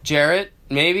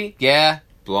 maybe? Yeah.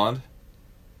 Blonde?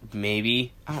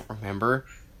 Maybe. I don't remember.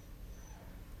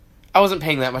 I wasn't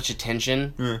paying that much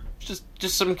attention. Yeah.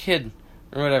 Just some kid.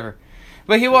 Or whatever.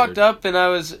 But he walked up and I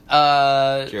was,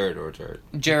 Jared or Jarrett.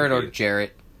 Jared or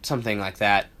Jarrett. Something like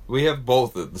that. We have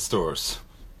both at the stores.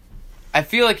 I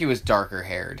feel like he was darker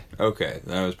haired. Okay,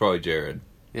 then it was probably Jared.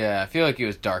 Yeah, I feel like he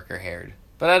was darker haired.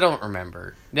 But I don't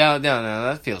remember. No,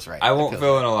 that feels right. I won't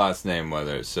fill in a last name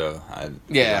whether, so I'm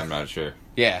not sure.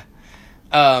 Yeah.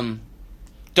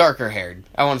 Darker haired.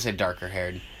 I want to say darker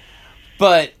haired.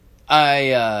 But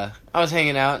I was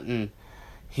hanging out and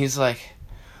he's like,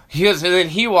 and then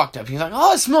he walked up. He's like,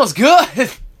 "Oh, it smells good."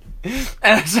 And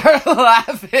I started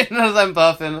laughing as I'm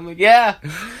puffing. I'm like, "Yeah."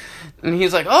 And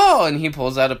he's like, "Oh," and he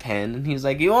pulls out a pen and he's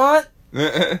like, "You want?"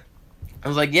 I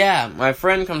was like, "Yeah." My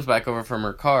friend comes back over from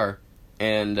her car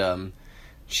and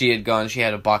she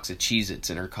had a box of Cheez-Its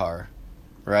in her car,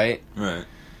 right? Right.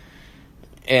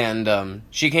 And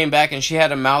she came back and she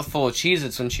had a mouthful of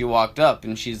Cheez-Its when she walked up,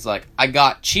 and she's like, I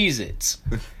got Cheez-Its.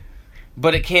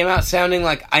 But it came out sounding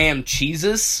like, I am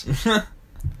Cheesus.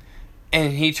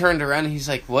 And he turned around and he's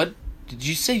like, what? Did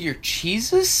you say you're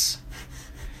Cheesus?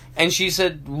 And she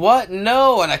said, what?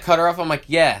 No. And I cut her off. I'm like,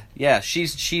 yeah,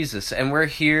 she's Cheesus. And we're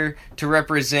here to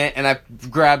represent. And I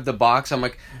grabbed the box. I'm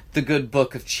like, the good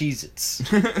book of Cheez-Its.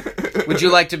 Would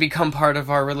you like to become part of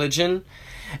our religion?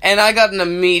 And I got an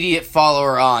immediate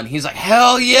follower on. He's like,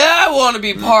 hell yeah, I want to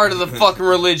be part of the fucking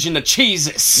religion of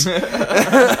Cheesus.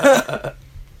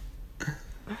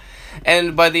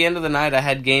 And by the end of the night, I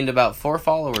had gained about 4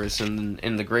 followers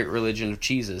in the great religion of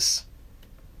Cheesus.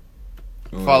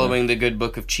 Following the good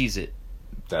book of Cheez-It.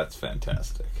 That's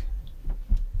fantastic.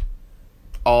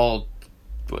 All,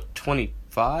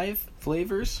 25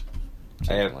 flavors?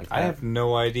 I have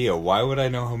no idea. Why would I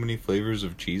know how many flavors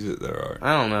of Cheez-It there are?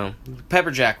 I don't know.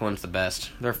 Pepper Jack one's the best.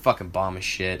 They're fucking bomb as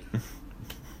shit.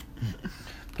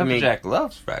 Pepper Jack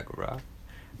loves Fraggle Rock.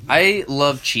 I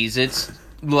love Cheez-Its.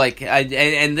 Like,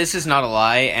 and this is not a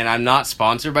lie, and I'm not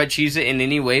sponsored by Cheez-It in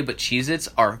any way, but Cheez-Its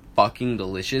are fucking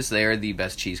delicious. They are the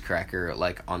best cheese cracker,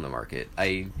 like, on the market.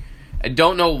 I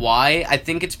don't know why. I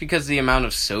think it's because of the amount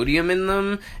of sodium in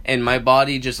them, and my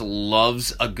body just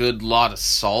loves a good lot of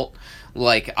salt.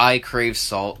 Like, I crave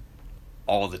salt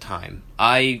all the time.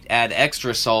 I add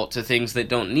extra salt to things that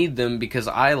don't need them because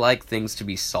I like things to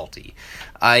be salty.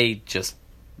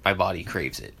 My body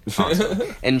craves it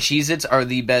constantly. And Cheez-Its are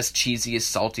the best,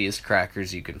 cheesiest, saltiest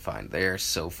crackers you can find. They are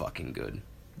so fucking good.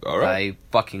 All right. I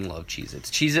fucking love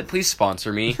Cheez-Its. Cheez-It, please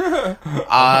sponsor me.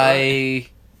 I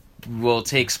will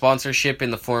take sponsorship in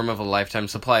the form of a lifetime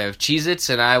supply of Cheez-Its,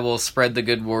 and I will spread the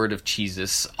good word of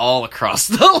Cheesus all across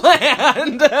the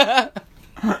land.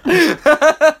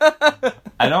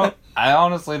 I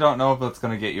honestly don't know if that's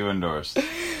going to get you endorsed.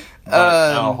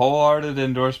 A wholehearted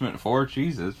endorsement for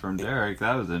Cheesus from Derek.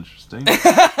 That was interesting. It's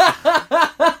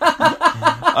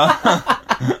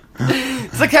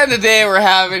the kind of day we're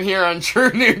having here on True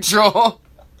Neutral.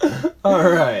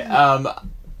 Alright. I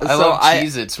love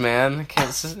Cheez-Its, man.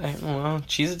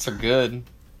 Cheez-Its are good.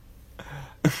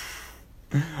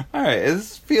 Alright,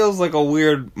 this feels like a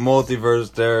weird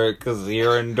multiverse, Derek, because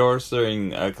you're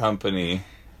endorsing a company,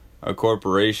 a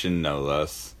corporation, no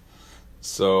less.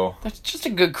 So that's just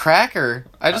a good cracker.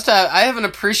 I have an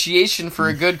appreciation for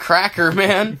a good cracker,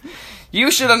 man. You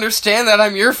should understand that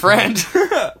I'm your friend.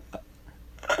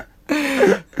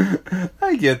 I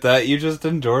get that. You just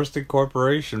endorsed a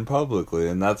corporation publicly,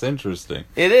 and that's interesting.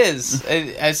 It is.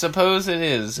 I suppose it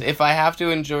is. If I have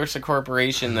to endorse a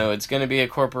corporation, though, it's going to be a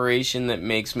corporation that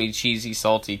makes me cheesy,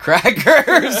 salty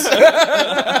crackers.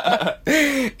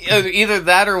 Either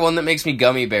that or one that makes me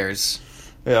gummy bears.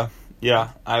 Yeah. Yeah,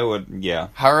 I would, yeah.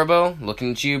 Haribo,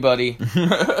 looking at you, buddy.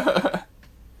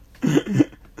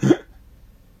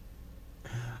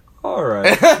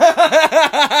 Alright.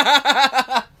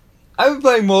 I've been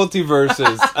playing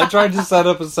Multiversus. I tried to set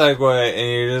up a segue, and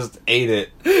you just ate it.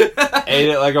 Ate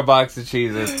it like a box of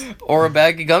Cheeses. Or a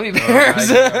bag of gummy bears.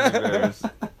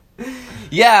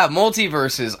 Yeah,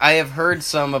 Multiversus. I have heard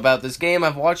some about this game.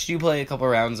 I've watched you play a couple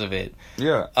rounds of it.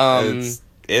 Yeah.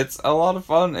 It's a lot of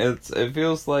fun. It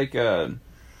feels like the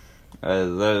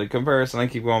comparison I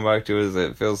keep going back to is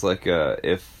it feels like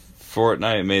if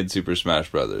Fortnite made Super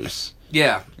Smash Brothers.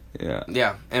 Yeah. Yeah.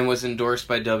 Yeah, and was endorsed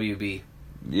by WB.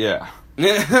 Yeah.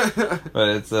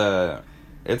 But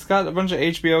it's got a bunch of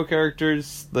HBO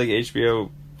characters, like HBO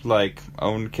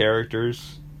owned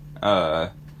characters,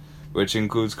 which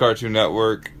includes Cartoon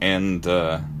Network and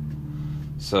DC.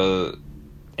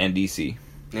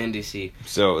 And DC.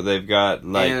 So they've got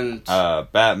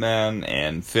Batman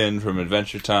and Finn from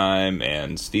Adventure Time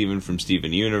and Steven from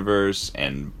Steven Universe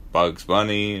and Bugs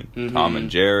Bunny, Tom and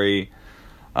Jerry.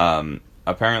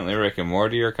 Apparently Rick and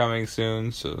Morty are coming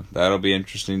soon, so that'll be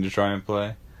interesting to try and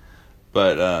play.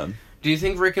 But do you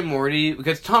think Rick and Morty,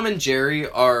 because Tom and Jerry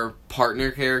are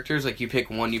partner characters, like you pick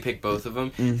one, you pick both of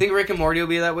them. Do you think Rick and Morty will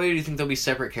be that way, or do you think they'll be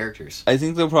separate characters? I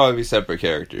think they'll probably be separate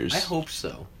characters. I hope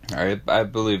so. I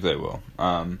believe they will.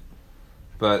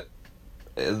 But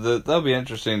they'll be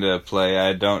interesting to play.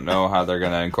 I don't know how they're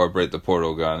going to incorporate the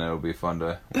portal gun. It'll be fun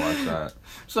to watch that.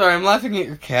 Sorry, I'm laughing at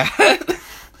your cat.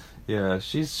 Yeah,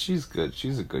 she's good.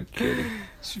 She's a good kitty.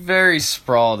 She's very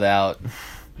sprawled out.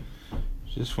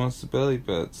 She just wants the belly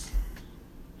butts.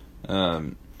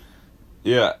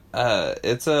 Yeah,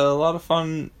 it's a lot of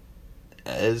fun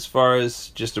as far as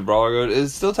just a brawler goes.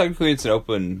 It's still technically it's an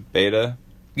open beta.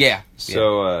 Yeah.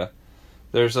 So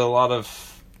there's a lot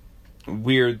of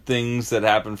weird things that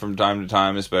happen from time to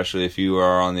time, especially if you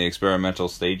are on the experimental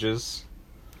stages.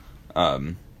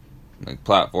 Like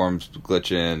platforms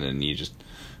glitch in and you just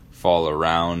fall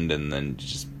around and then you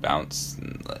just bounce.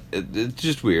 And it's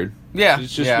just weird. Yeah.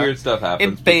 It's just weird stuff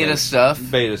happens. It's beta stuff.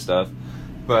 Beta stuff.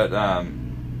 But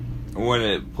when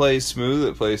it plays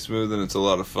smooth and it's a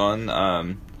lot of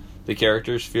fun. The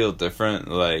characters feel different.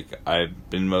 Like, I've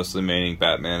been mostly maining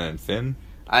Batman and Finn.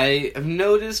 I have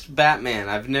noticed Batman.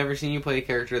 I've never seen you play a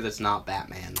character that's not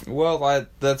Batman. Well,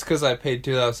 that's because I paid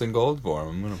 2,000 gold for him.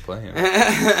 I'm going to play him.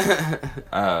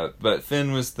 But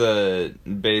Finn was the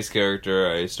base character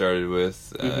I started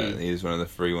with. He's one of the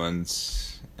free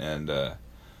ones. And,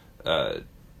 to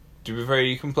be fair,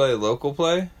 you can play local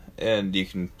play. And you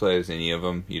can play as any of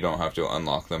them. You don't have to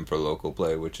unlock them for local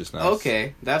play, which is nice.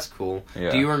 Okay, that's cool.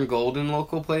 Yeah. Do you earn gold in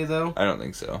local play, though? I don't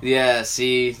think so. Yeah,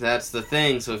 see, that's the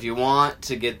thing. So if you want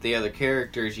to get the other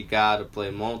characters, you gotta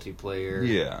play multiplayer.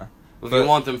 Yeah. If you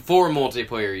want them for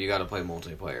multiplayer, you gotta play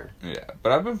multiplayer. Yeah,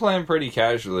 but I've been playing pretty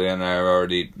casually, and I've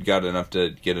already got enough to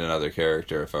get another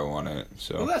character if I want it.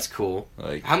 So. Well, that's cool.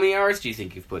 Like, how many hours do you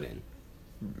think you've put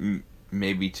in?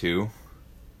 Maybe 2.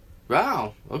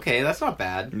 Wow. Okay, that's not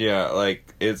bad. Yeah,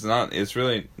 like, it's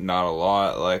really not a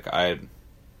lot. Like,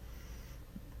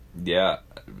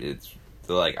 it's,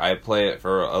 like, I play it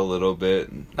for a little bit.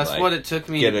 And, that's like, what it took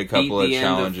me get to a couple beat of the end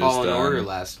of challenges Fallen done. Order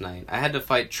last night. I had to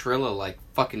fight Trilla, like,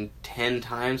 fucking 10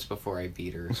 times before I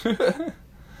beat her.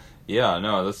 Yeah,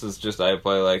 no, this is just, I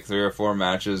play, like, 3 or 4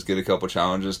 matches, get a couple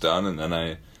challenges done, and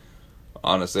then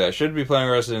honestly, I should be playing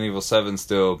Resident Evil 7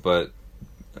 still, but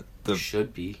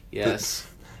Should be, yes.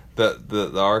 The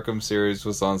Arkham series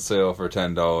was on sale for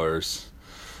 $10.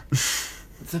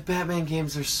 The Batman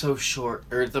games are so short.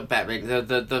 Or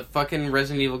the fucking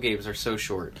Resident Evil games are so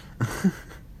short.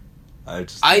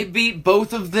 I beat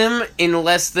both of them in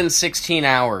less than 16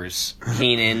 hours,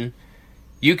 Keenan.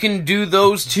 You can do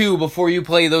those 2 before you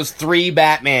play those 3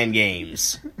 Batman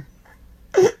games.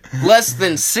 Less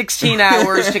than 16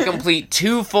 hours to complete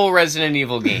 2 full Resident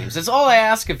Evil games. That's all I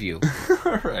ask of you.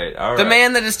 Alright. The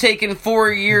man that has taken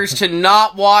 4 years to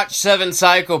not watch 7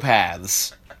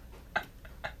 Psychopaths.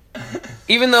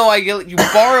 Even though you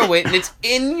borrow it and it's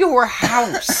in your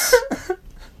house.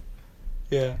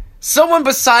 Yeah. Someone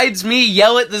besides me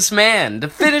yell at this man to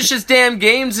finish his damn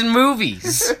games and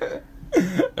movies.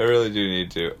 I really do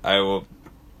need to. I will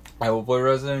play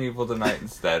Resident Evil tonight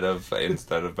instead of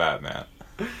Batman.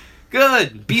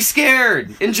 Good. Be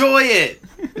scared. Enjoy it.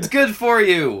 It's good for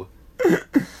you.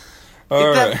 Get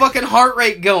that fucking heart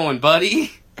rate going,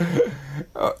 buddy.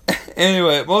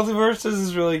 Anyway, Multiversus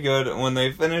is really good. When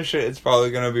they finish it, it's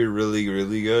probably going to be really,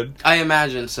 really good. I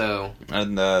imagine so.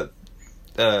 And,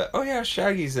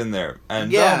 Shaggy's in there.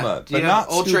 And yeah. Velma, Do you have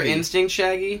Ultra Instinct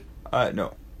Shaggy?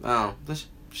 No. Oh, that's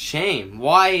shame.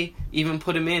 Why even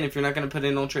put him in if you're not going to put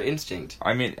in Ultra Instinct?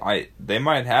 I mean, they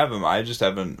might have him. I just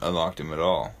haven't unlocked him at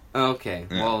all. Okay,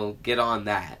 yeah. Well, get on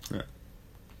that. Yeah.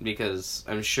 Because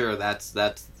I'm sure that's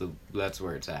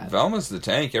where it's at. Velma's the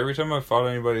tank. Every time I fought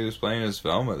anybody who's playing as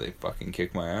Velma, they fucking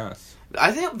kick my ass.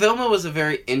 I think Velma was a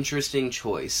very interesting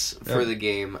choice for the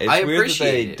game. It's I weird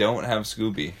appreciate that they don't have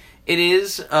Scooby. It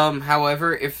is.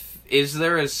 However, is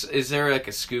there like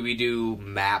a Scooby-Doo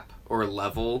map or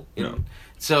level? No.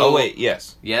 So. Oh wait,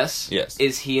 yes. Yes. Yes.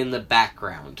 Is he in the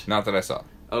background? Not that I saw.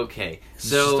 Okay, It's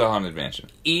so just a haunted mansion.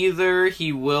 Either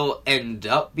he will end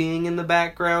up being in the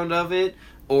background of it,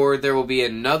 or there will be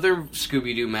another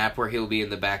Scooby-Doo map where he'll be in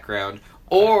the background,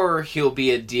 or he'll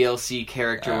be a DLC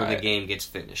character when the game gets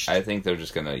finished. I think they're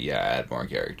just gonna add more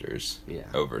characters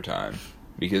over time.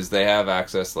 Because they have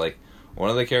access, like, one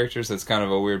of the characters that's kind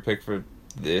of a weird pick for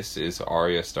this is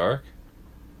Arya Stark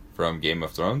from Game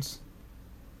of Thrones.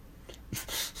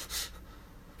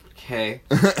 Okay.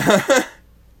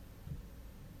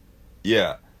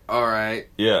 Yeah. Alright.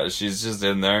 Yeah, she's just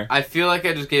in there. I feel like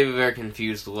I just gave a very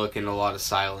confused look and a lot of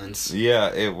silence.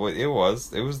 Yeah, it was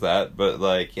that, but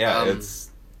like,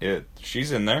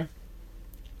 she's in there.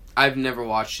 I've never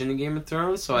watched any Game of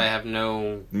Thrones, so I have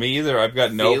no. Me either. I've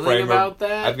got no feeling about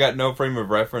that. I've got no frame of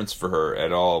reference for her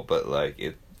at all. But like,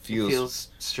 it feels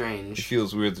strange. It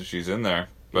feels weird that she's in there.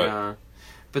 But yeah,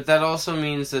 but that also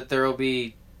means that there will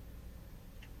be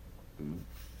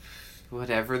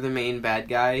whatever the main bad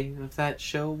guy of that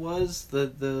show was,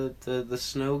 the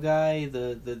snow guy,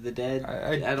 the dead.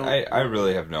 I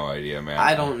really have no idea, man.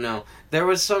 I don't know. There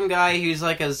was some guy who's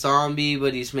like a zombie,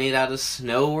 but he's made out of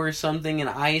snow or something and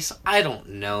ice. I don't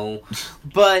know,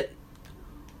 but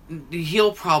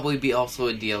he'll probably be also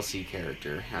a DLC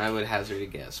character. I would hazard a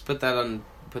guess. Put that on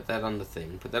the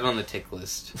thing. Put that on the tick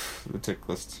list. The tick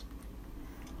list.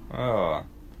 Oh.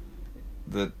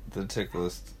 The tick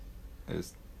list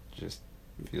is just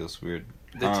feels weird.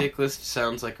 The tick list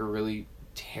sounds like a really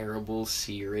terrible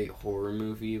C-rate horror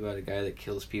movie about a guy that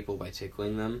kills people by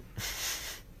tickling them.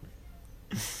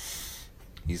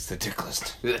 He's the tick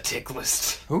list. The tick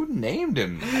list. Who named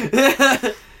him?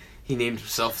 He named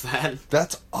himself that.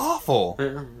 That's awful.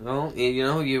 Well, you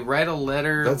know, you write a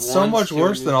letter. That's so much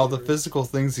worse than all the physical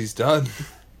things he's done.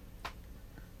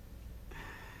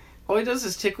 All he does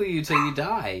is tickle you till you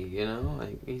die, you know?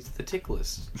 Like, he's the tick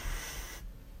list.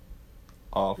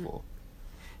 Awful.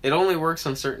 It only works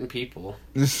on certain people.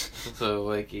 So,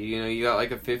 like, you know, you got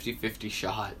like a 50-50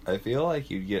 shot. I feel like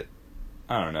you'd get...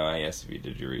 I don't know, I guess if you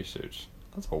did your research.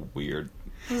 This is a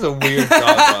weird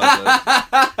thought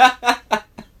process.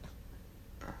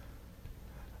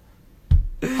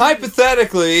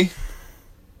 Hypothetically,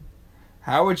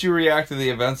 how would you react to the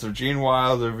events of Gene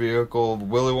Wilder's vehicle,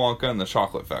 Willy Wonka and the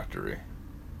Chocolate Factory?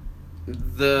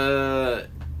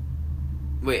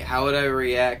 Wait, how would I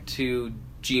react to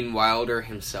Gene Wilder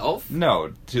himself?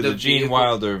 No, to the Gene vehicle?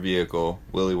 Wilder vehicle,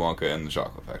 Willy Wonka and the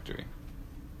Chocolate Factory.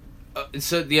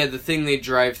 The thing they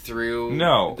drive through...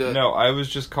 No, I was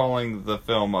just calling the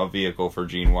film a vehicle for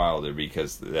Gene Wilder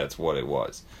because that's what it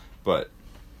was. But...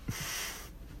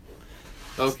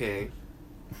 Okay.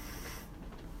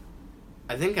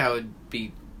 I think I would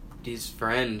be his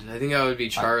friend. I think I would be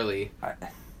Charlie.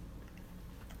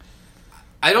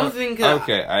 I don't think...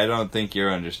 okay, I don't think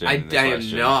you're understanding the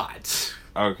question. I am not.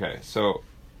 Okay, so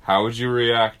how would you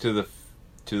react to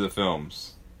the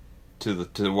films?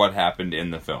 To what happened in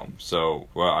the film? So,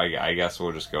 well, I guess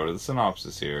we'll just go to the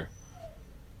synopsis here.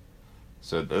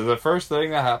 So the first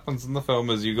thing that happens in the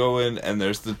film is you go in and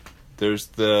there's the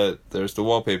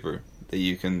wallpaper that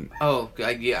you can... Oh,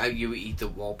 you eat the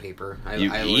wallpaper. I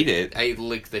eat it? I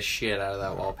lick the shit out of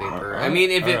that wallpaper. Right, I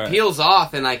mean, if it right. peels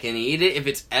off and I can eat it, if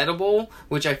it's edible,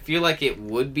 which I feel like it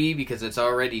would be because it's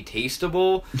already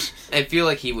tasteable, I feel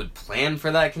like he would plan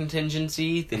for that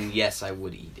contingency, then yes, I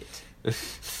would eat it.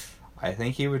 I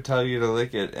think he would tell you to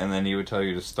lick it, and then he would tell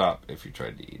you to stop if you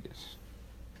tried to eat it.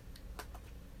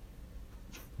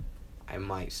 I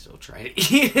might still try to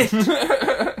eat it.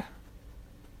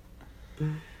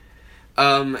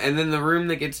 And then the room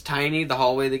that gets tiny, the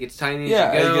hallway that gets tiny.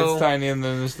 Yeah, it gets tiny, and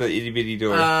then there's the itty bitty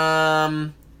door. I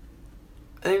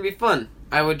think it'd be fun.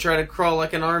 I would try to crawl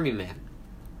like an army man.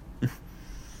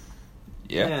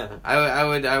 Yeah. I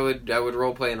would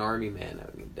roleplay an army man. I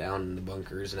would get down in the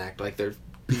bunkers and act like there's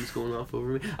things going off over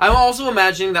me. I'm also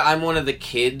imagining that I'm one of the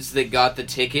kids that got the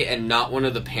ticket and not one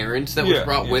of the parents that was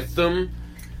brought with them.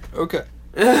 Okay.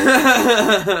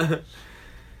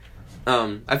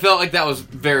 I felt like that was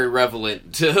very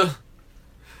relevant.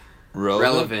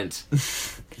 Relevant.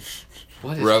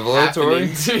 What is revelatory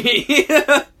happening to me?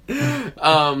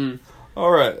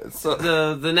 All right. So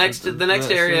the next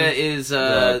area is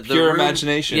the pure room,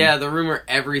 imagination. Yeah, the room where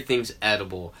everything's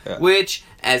edible, yeah. Which,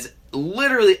 as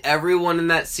literally everyone in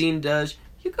that scene does,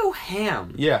 you go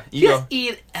ham. Yeah, you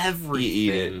eat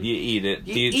everything. You eat it.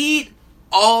 You eat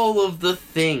all of the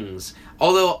things.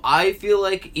 Although I feel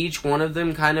like each one of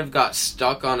them kind of got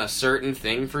stuck on a certain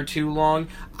thing for too long,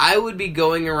 I would be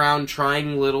going around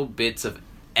trying little bits of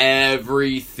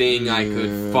everything I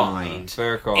could find.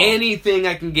 Fair call. Anything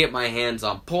I can get my hands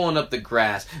on. Pulling up the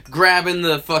grass, grabbing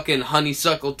the fucking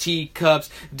honeysuckle teacups,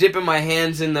 dipping my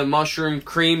hands in the mushroom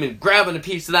cream and grabbing a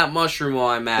piece of that mushroom while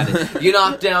I'm at it. You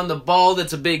knock down the ball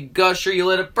that's a big gusher, you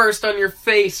let it burst on your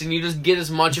face and you just get as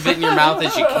much of it in your mouth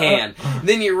as you can.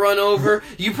 Then you run over.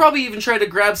 You probably even try to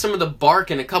grab some of the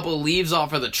bark and a couple of leaves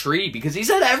off of the tree because he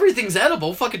said everything's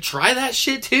edible. Fucking try that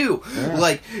shit too. Yeah.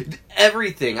 Like,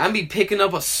 everything. I'd be picking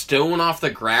up a stone off the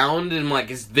ground and I'm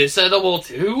like, is this edible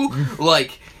too?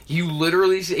 Like, you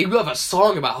have a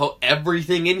song about how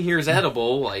everything in here is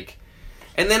edible, like,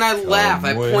 and then I laugh.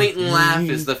 I point and laugh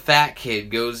as the fat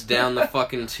kid goes down the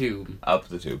fucking tube. Up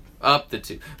the tube.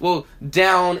 Well,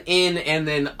 down, in, and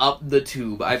then up the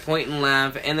tube. I point and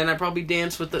laugh, and then I probably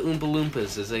dance with the Oompa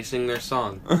Loompas as they sing their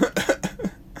song.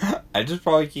 I just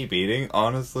probably keep eating,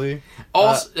 honestly.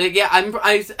 Also,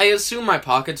 I assume my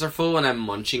pockets are full and I'm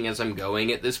munching as I'm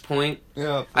going at this point.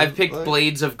 Yeah. I've picked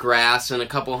blades of grass and a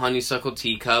couple honeysuckle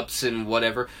teacups and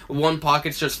whatever. One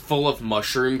pocket's just full of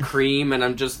mushroom cream and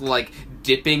I'm just, like,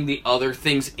 dipping the other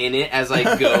things in it as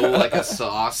I go like a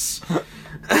sauce.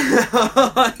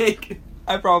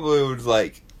 I probably would,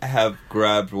 like, have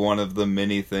grabbed one of the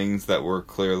mini things that were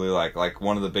clearly like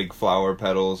one of the big flower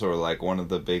petals or like one of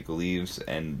the big leaves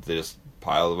and just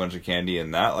piled a bunch of candy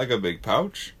in that like a big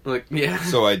pouch. Like, yeah.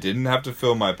 So I didn't have to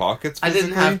fill my pockets physically. I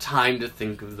didn't have time to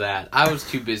think of that. I was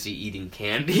too busy eating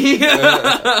candy.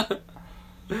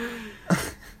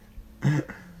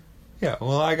 Yeah,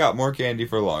 well, I got more candy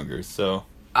for longer, so...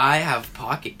 I have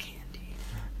pocket candy.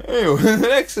 Anyway,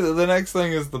 the next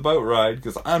thing is the boat ride,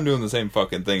 because I'm doing the same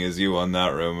fucking thing as you on that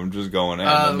room. I'm just going in,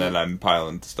 and then I'm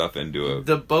piling stuff into it.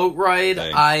 The boat ride,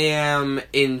 thing. I am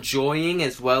enjoying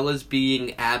as well as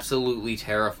being absolutely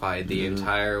terrified the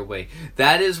entire way.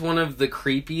 That is one of the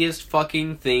creepiest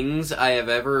fucking things I have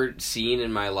ever seen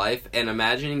in my life, and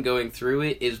imagining going through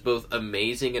it is both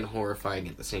amazing and horrifying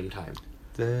at the same time.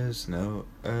 There's no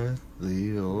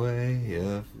earthly way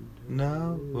of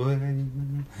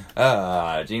knowing.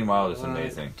 Gene Wilder's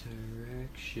amazing.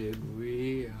 What direction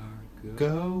we are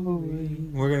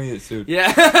Going. We're gonna get sued.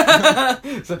 Yeah.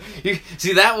 So,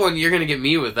 see that one, you're gonna get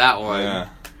me with that one.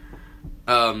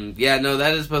 Yeah. No,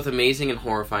 that is both amazing and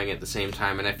horrifying at the same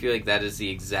time, and I feel like that is the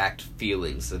exact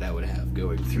feelings that I would have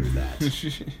going through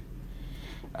that.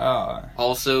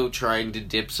 Also, trying to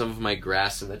dip some of my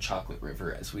grass in the chocolate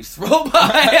river as we roll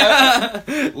by,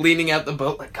 leaning out the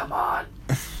boat like, come on.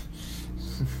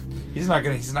 He's not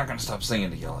gonna stop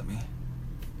singing to yell at me.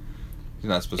 He's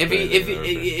not supposed to.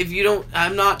 If you don't,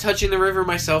 I'm not touching the river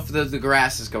myself. The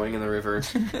grass is going in the river.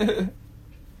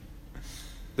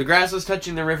 The grass was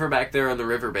touching the river back there on the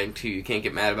riverbank too. You can't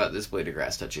get mad about this blade of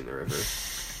grass touching the river.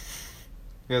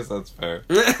 I guess that's fair.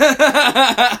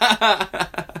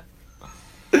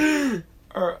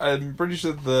 I'm pretty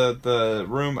sure the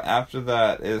room after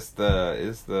that is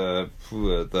the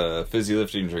fizzy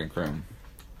lifting drink room.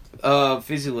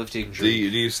 Fizzy lifting drink. Do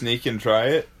you sneak and try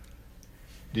it?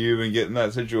 Do you even get in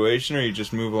that situation, or you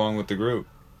just move along with the group?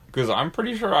 Because I'm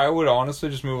pretty sure I would honestly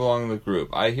just move along with the group.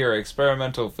 I hear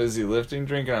experimental fizzy lifting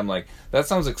drink, and I'm like, that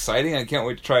sounds exciting. I can't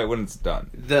wait to try it when it's done.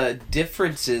 The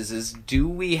difference is do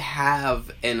we have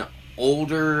an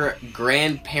older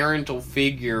grandparental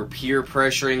figure peer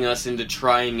pressuring us into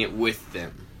trying it with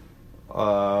them?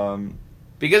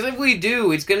 Because if we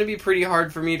do, it's going to be pretty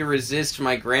hard for me to resist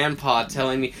my grandpa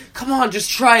telling me, come on, just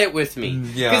try it with me.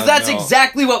 Because that's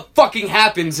exactly what fucking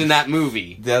happens in that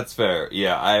movie. That's fair.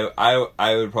 Yeah,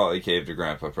 I would probably cave to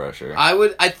grandpa pressure. I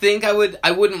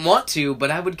wouldn't want to, but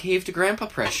I would cave to grandpa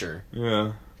pressure.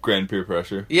 Yeah. Grand peer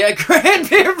pressure. Yeah, grand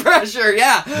peer pressure,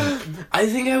 yeah. I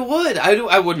think I would.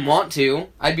 I wouldn't want to.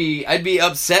 I'd be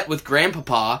upset with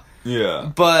grandpapa.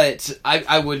 Yeah. But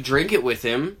I would drink it with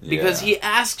him because he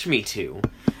asked me to.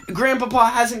 Grandpapa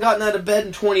hasn't gotten out of bed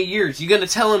in 20 years. You gonna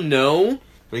tell him no?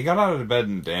 But he got out of bed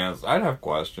and danced. I'd have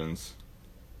questions.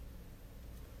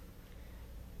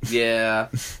 Yeah.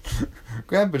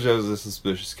 Grandpa Joe's a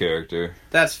suspicious character.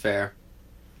 That's fair.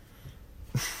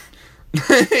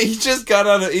 He just got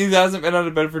out of... He hasn't been out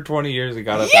of bed for 20 years. He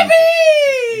got up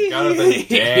Yippee! He got up and danced.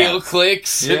 Heel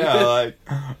clicks. Yeah, like...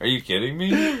 Are you kidding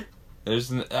me?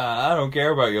 I don't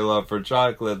care about your love for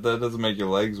chocolate. That doesn't make your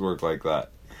legs work like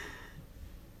that.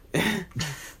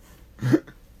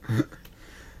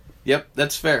 Yep,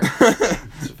 that's fair.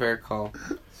 It's a fair call.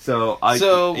 So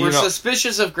we're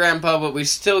suspicious of Grandpa, but we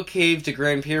still cave to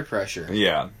grand peer pressure.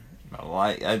 Yeah.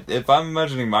 If I'm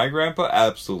imagining my grandpa,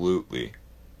 absolutely.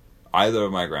 Either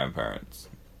of my grandparents.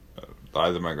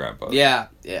 Either my grandpas. Yeah.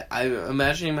 I'm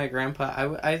imagining my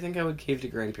grandpa. I think I would cave to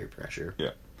grand peer pressure.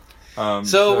 Yeah.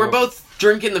 So we're both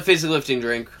drinking the fizzy lifting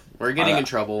drink. We're getting in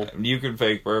trouble. You can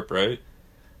fake burp, right?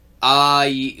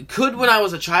 I could when I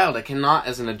was a child. I cannot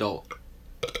as an adult.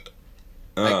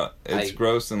 It's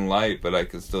gross and light, but I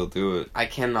could still do it. I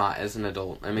cannot as an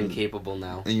adult. I'm incapable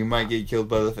now. And you might get killed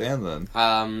by the fan then.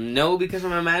 No, because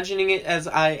I'm imagining it as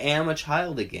I am a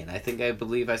child again. I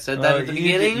believe I said that at the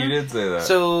beginning. You did say that.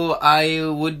 So I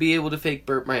would be able to fake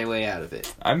burp my way out of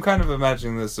it. I'm kind of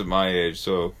imagining this at my age,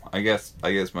 so I guess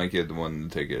my kid won the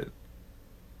ticket.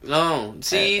 Oh,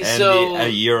 see,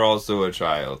 and you're also a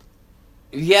child.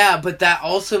 Yeah, but that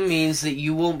also means that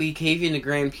you won't be caving to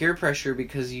grand peer pressure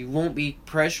because you won't be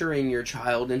pressuring your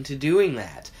child into doing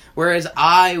that. Whereas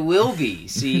I will be.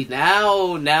 See,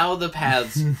 now the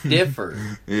paths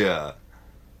differ. Yeah.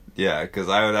 Yeah, because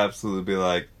I would absolutely be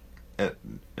like,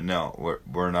 no,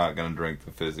 we're not going to drink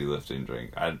the fizzy lifting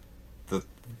drink.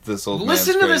 This old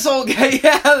Listen to this old guy.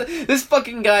 Yeah, this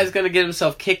fucking guy's going to get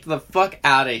himself kicked the fuck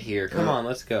out of here. Come on,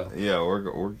 let's go. Yeah, we're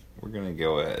going to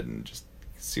go ahead and just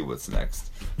see what's next.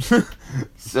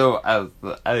 So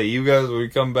as you guys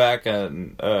would come back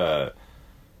and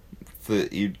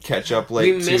you'd catch up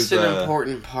late. We missed an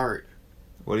important part.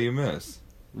 What do you miss?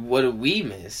 What do we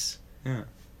miss? Yeah.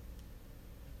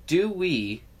 Do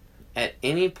we at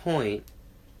any point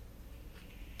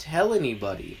tell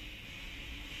anybody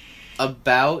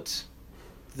about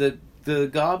the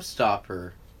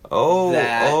gobstopper?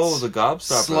 The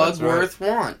gobstopper Slugworth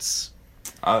wants.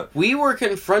 We were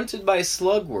confronted by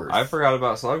Slugworth. I forgot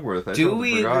about Slugworth. Do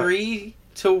we agree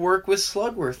to work with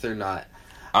Slugworth or not.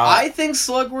 I think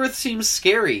Slugworth seems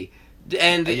scary.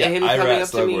 And him coming up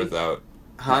to me... Slugworth out.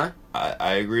 Huh?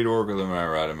 I agree to work with him when I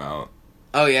rat him out.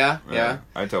 Oh, yeah? Yeah.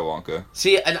 I tell Wonka.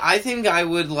 See, and I think I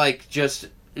would,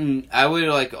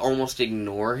 almost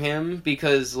ignore him,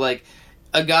 because,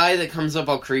 a guy that comes up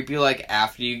all creepy,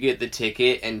 after you get the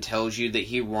ticket and tells you that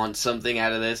he wants something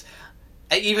out of this,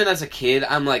 even as a kid,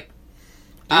 I'm like,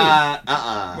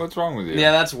 What's wrong with you?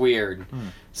 Yeah, that's weird.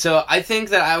 So, I think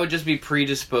that I would just be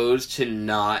predisposed to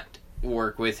not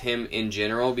work with him in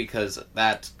general, because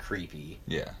that's creepy.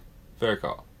 Yeah. Fair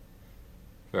call.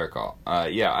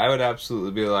 I would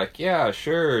absolutely be like, yeah,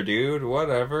 sure, dude,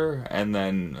 whatever. And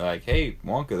then, hey,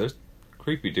 Wonka, there's a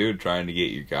creepy dude trying to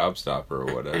get your gobstopper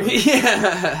or whatever.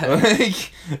 Yeah.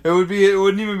 It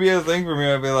wouldn't even be a thing for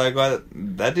me. I'd be like, what?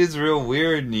 That dude's real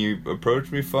weird, and you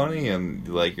approach me funny, and,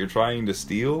 you're trying to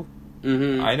steal?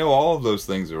 Mm-hmm. I know all of those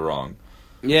things are wrong.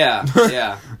 Yeah,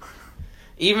 yeah.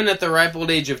 Even at the ripe old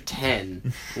age of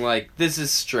 10, this is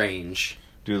strange.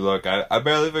 Dude, look, I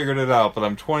barely figured it out, but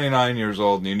I'm 29 years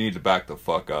old, and you need to back the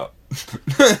fuck up.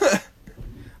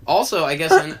 Also, I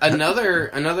guess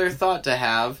another thought to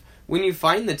have, when you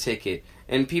find the ticket,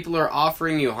 and people are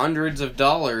offering you hundreds of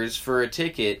dollars for a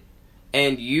ticket,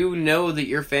 and you know that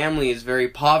your family is very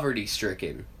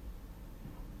poverty-stricken,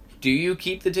 do you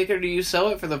keep the ticket, or do you sell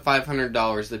it for the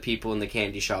 $500 that people in the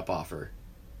candy shop offer?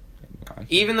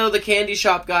 Even though the candy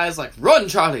shop guy is like, run,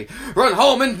 Charlie, run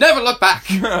home and never look back.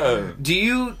 Do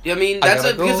you? I mean,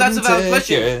 because that's a valid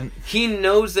question. He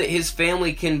knows that his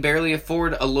family can barely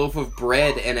afford a loaf of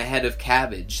bread and a head of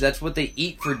cabbage. That's what they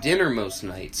eat for dinner most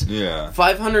nights. Yeah.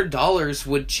 $500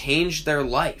 would change their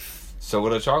life. So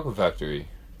would a chocolate factory.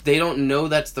 They don't know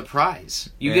that's the prize.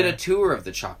 You get a tour of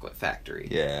the chocolate factory.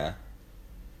 Yeah.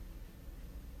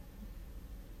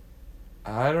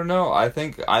 I don't know. I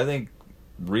think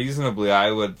reasonably, I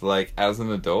would, as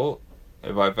an adult,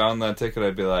 if I found that ticket,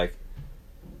 I'd be like,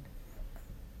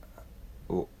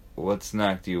 what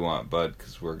snack do you want, bud?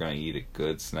 Because we're going to eat a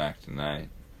good snack tonight.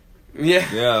 Yeah.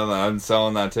 Yeah, I'm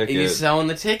selling that ticket. You're selling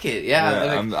the ticket,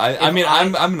 yeah. I'm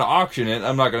going to auction it.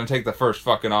 I'm not going to take the first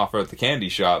fucking offer at the candy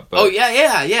shop. But oh,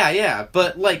 yeah.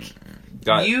 But,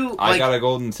 I got a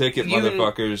golden ticket,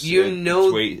 motherfuckers.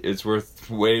 It's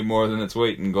worth way more than its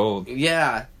weight in gold.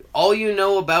 Yeah. All you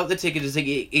know about the ticket is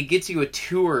it gets you a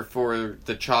tour for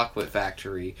the chocolate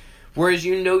factory. Whereas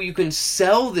you can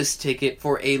sell this ticket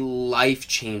for a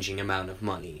life-changing amount of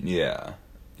money. Yeah.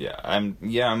 I'm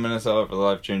gonna sell it for the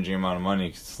life-changing amount of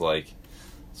money. Cause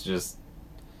it's just,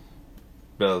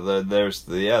 but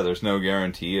there's no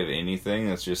guarantee of anything.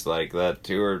 It's just that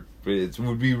tour. It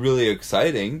would be really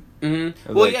exciting.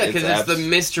 Mm-hmm. Well, because it's the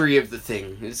mystery of the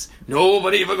thing. It's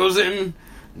nobody ever goes in.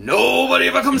 Nobody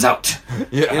ever comes out.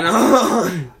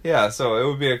 Yeah. Yeah, so it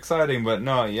would be exciting, but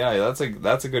no, yeah, that's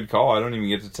a good call. I don't even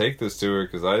get to take this tour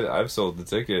because I've sold the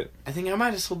ticket. I think I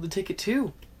might have sold the ticket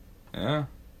too. Yeah.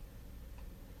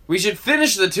 We should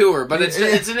finish the tour, but it's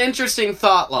an interesting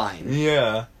thought line.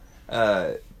 Yeah.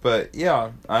 But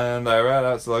yeah, and I rat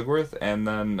out Slugworth, and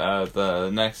then the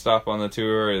next stop on the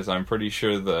tour is, I'm pretty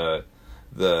sure, the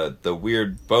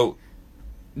weird boat.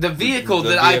 The vehicle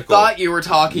that I thought you were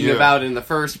talking about in the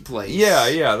first place.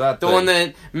 Yeah, that the one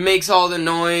that makes all the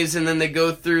noise, and then they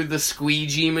go through the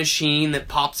squeegee machine that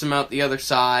pops them out the other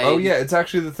side. Oh yeah, it's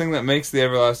actually the thing that makes the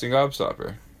everlasting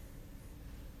gobstopper.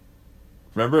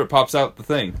 Remember, it pops out the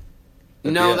thing.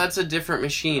 No, that's a different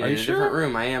machine in a different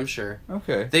room. I am sure.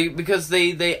 Okay. Because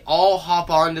they all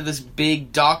hop onto this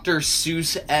big Dr.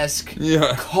 Seuss-esque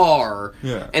car,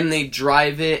 and they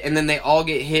drive it, and then they all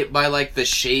get hit by the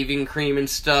shaving cream and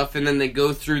stuff, and then they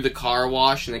go through the car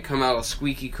wash, and they come out all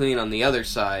squeaky clean on the other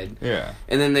side. Yeah.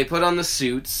 And then they put on the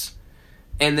suits,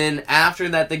 and then after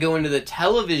that they go into the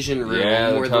television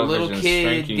room where the little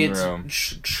kid gets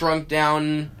shrunk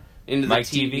down into the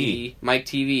TV. Mike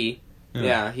TV.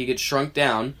 Yeah, he gets shrunk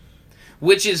down.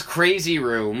 Which is crazy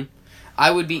room. I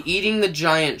would be eating the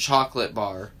giant chocolate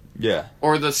bar. Yeah.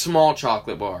 Or the small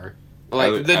chocolate bar.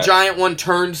 The giant one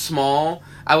turned small.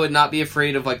 I would not be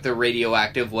afraid of the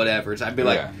radioactive whatevers. I'd be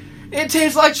like, it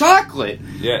tastes like chocolate.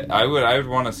 Yeah, I would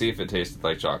want to see if it tasted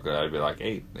like chocolate. I'd be like,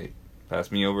 hey, pass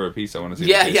me over a piece. I want to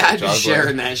see if it tastes like chocolate. Yeah, I'd be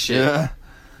sharing that shit.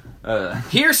 Yeah.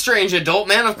 Here, strange adult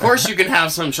man, of course you can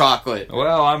have some chocolate.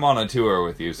 Well, I'm on a tour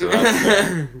with you, so that's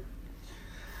fair.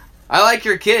 I like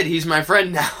your kid. He's my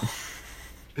friend now.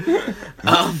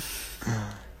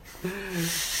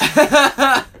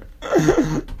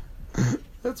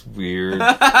 That's weird.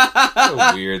 So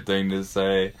a weird thing to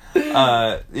say.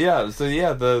 It's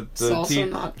also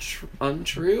not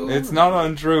untrue. It's not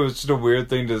untrue. It's just a weird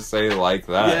thing to say like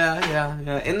that.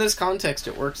 Yeah. In this context,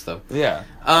 it works though. Yeah.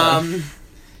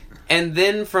 And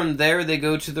then from there, they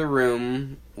go to the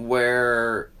room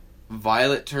where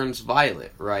Violet turns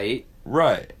violet, right?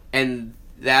 Right. And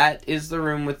that is the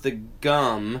room with the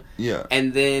gum. Yeah.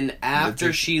 And then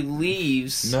after she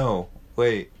leaves... No.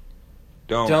 Wait.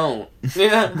 Don't. Don't.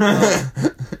 Yeah.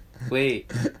 No. Wait.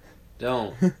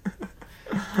 Don't.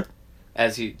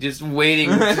 As he... Just waiting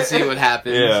to see what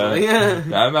happens. Yeah.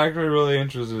 I'm actually really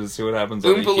interested to see what happens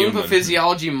on a Oompa human. Loompa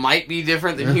physiology might be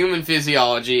different than human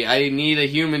physiology. I need a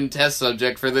human test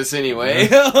subject for this anyway.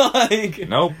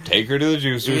 Nope. Take her to the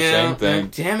juicer. Same thing.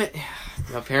 Damn it.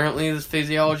 Apparently this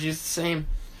physiology is the same.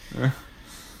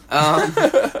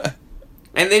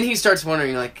 And then he starts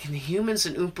wondering, like, can humans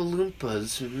and Oompa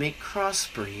Loompas make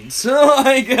crossbreeds?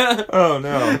 Oh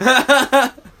no.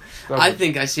 I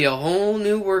think I see a whole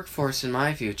new workforce in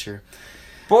my future.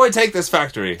 Boy, take this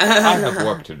factory. I have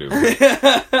work to do.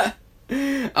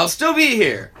 I'll still be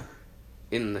here.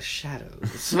 In the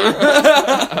shadows.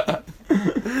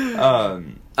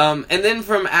 And then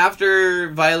from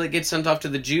after Violet gets sent off to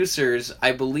the juicers,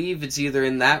 I believe it's either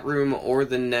in that room or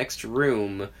the next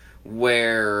room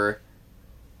where...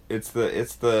 I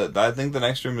think the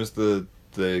next room is the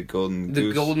golden goose.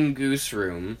 The golden goose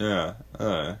room. Yeah.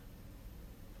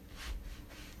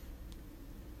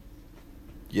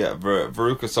 Yeah,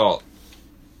 Veruca Salt.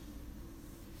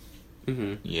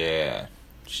 Mm-hmm. Yeah.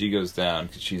 She goes down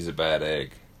because she's a bad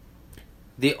egg.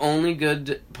 The only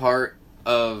good part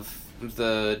of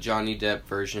the Johnny Depp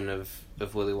version of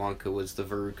Willy Wonka was the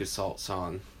Veruca Salt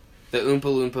song. The Oompa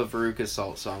Loompa Veruca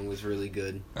Salt song was really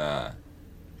good. My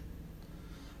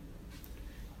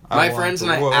friends and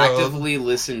I actively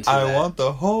listened to that. I want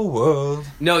the whole world.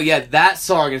 No, yeah, that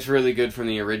song is really good from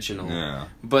the original. Yeah.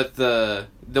 But the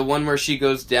one where she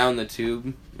goes down the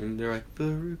tube, and they're like,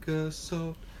 Veruca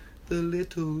Salt, the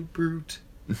little brute,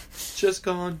 just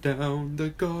gone down the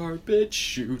garbage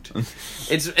chute. I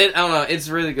don't know, it's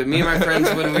really good. Me and my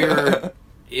friends, when we were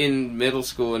in middle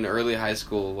school and early high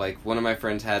school, like, one of my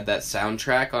friends had that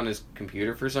soundtrack on his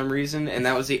computer for some reason, and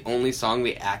that was the only song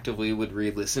we actively would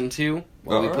re-listen to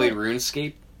while we played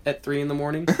RuneScape at 3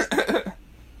 a.m.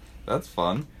 That's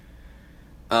fun.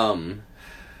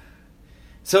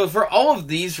 So for all of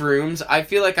these rooms, I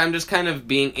feel like I'm just kind of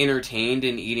being entertained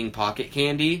and eating pocket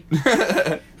candy.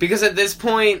 Because at this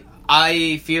point,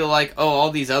 I feel like,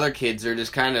 all these other kids are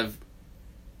just kind of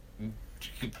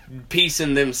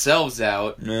piecing themselves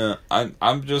out. Yeah,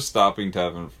 I'm just stopping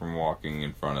Tevin from walking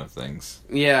in front of things.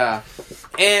 Yeah.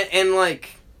 And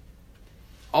like,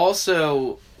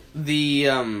 also, the,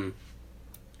 I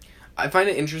find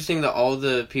it interesting that all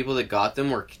the people that got them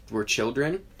were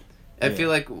children. I feel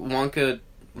like Wonka,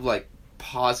 like,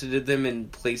 posited them in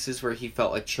places where he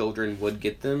felt like children would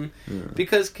get them. Yeah.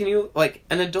 Because an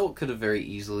adult could have very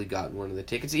easily gotten one of the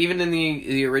tickets. Even in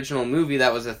the original movie,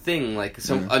 that was a thing. Like,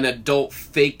 an adult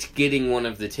faked getting one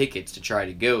of the tickets to try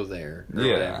to go there, or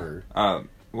whatever.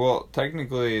 Well,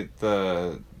 technically,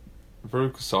 the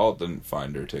Veruca Salt didn't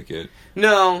find her ticket.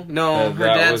 No, her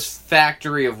dad's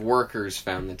factory of workers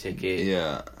found the ticket.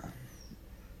 Yeah.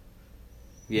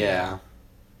 Yeah.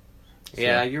 So,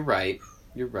 yeah, you're right.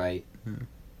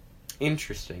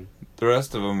 Interesting. The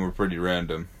rest of them were pretty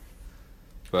random.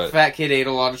 But Fat Kid ate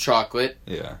a lot of chocolate.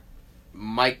 Yeah.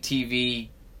 Mike TV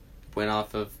went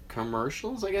off of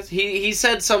commercials, I guess. He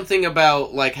said something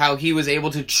about, like, how he was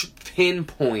able to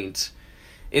pinpoint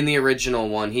in the original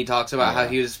one. He talks about how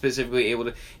he was specifically able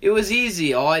to... It was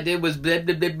easy. All I did was blah,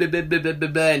 blah, blah, blah, blah, blah, blah,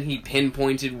 blah, and he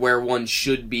pinpointed where one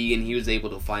should be, and he was able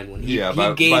to find one. He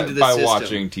gamed the system. By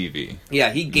watching TV.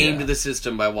 Yeah, he gamed the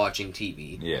system by watching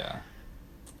TV. Yeah.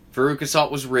 Veruca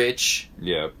Salt was rich.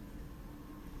 Yep.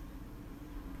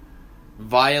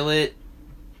 Violet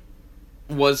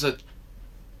was a...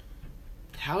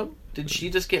 How did she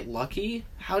just get lucky?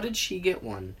 How did she get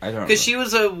one? I don't know. Because she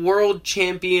was a world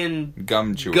champion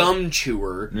gum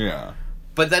chewer. Yeah.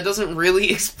 But that doesn't really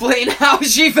explain how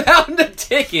she found a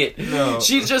ticket. No.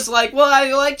 She's just like, well,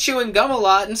 I like chewing gum a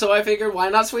lot, and so I figured, why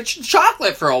not switch to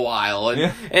chocolate for a while?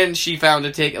 And she found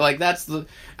a ticket. Like, that's the...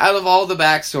 Out of all the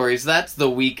backstories, that's the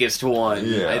weakest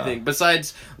one, I think.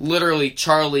 Besides, literally,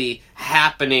 Charlie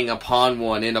happening upon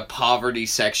one in a poverty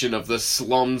section of the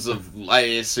slums of, I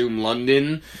assume,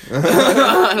 London.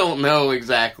 I don't know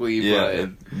exactly, but...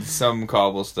 some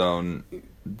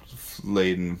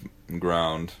cobblestone-laden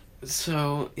ground.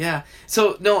 So, yeah.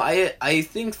 So, no, I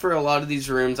think for a lot of these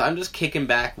rooms, I'm just kicking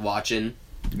back, watching.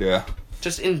 Yeah.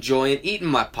 Just enjoying, eating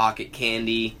my pocket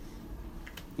candy.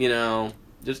 You know...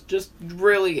 Just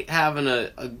really having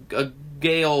a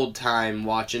gay old time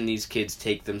watching these kids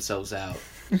take themselves out.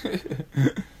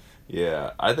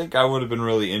 Yeah, I think I would have been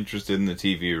really interested in the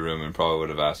TV room and probably would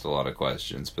have asked a lot of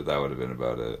questions, but that would have been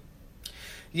about it.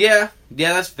 Yeah,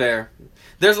 that's fair.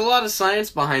 There's a lot of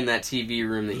science behind that TV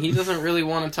room that he doesn't really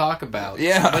want to talk about.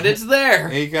 Yeah. But it's there.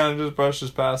 He kind of just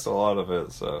brushes past a lot of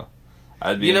it, so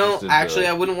I'd be interested actually, to...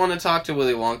 I wouldn't want to talk to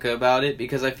Willy Wonka about it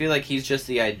because I feel like he's just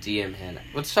the idea man.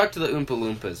 Let's talk to the Oompa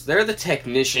Loompas. They're the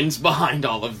technicians behind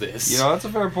all of this. That's a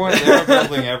fair point. They are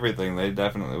building everything. They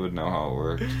definitely would know how it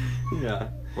worked. Yeah.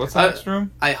 What's the next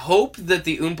room? I hope that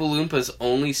the Oompa Loompas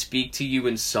only speak to you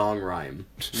in song rhyme,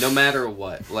 no matter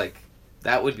what. Like,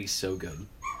 that would be so good.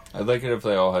 I'd like it if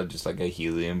they all had just like a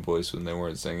helium voice when they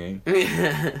weren't singing.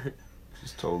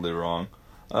 Just totally wrong.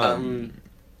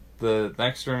 The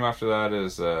next room after that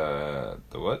is the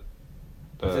what?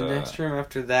 The next room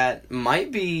after that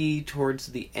might be towards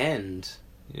the end.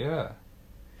 Yeah.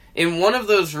 In one of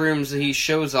those rooms, he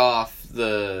shows off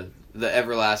the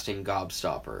everlasting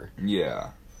gobstopper.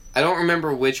 Yeah. I don't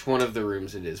remember which one of the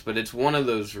rooms it is, but it's one of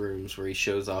those rooms where he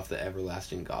shows off the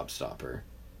everlasting gobstopper.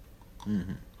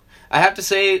 Mm-hmm. I have to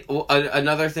say,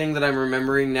 another thing that I'm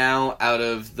remembering now out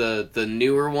of the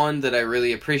newer one that I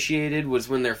really appreciated was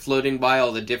when they're floating by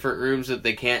all the different rooms that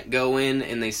they can't go in,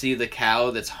 and they see the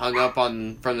cow that's hung up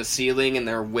from the ceiling, and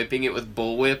they're whipping it with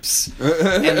bullwhips,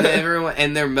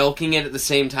 and they're milking it at the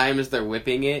same time as they're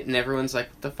whipping it, and everyone's like,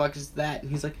 "What the fuck is that?"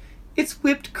 And he's like, "It's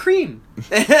whipped cream."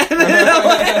 That's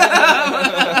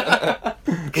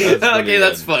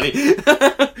funny.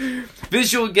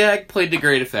 Visual gag played to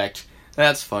great effect.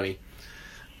 That's funny.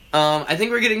 I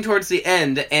think we're getting towards the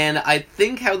end, and I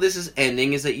think how this is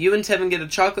ending is that you and Tevin get a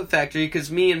chocolate factory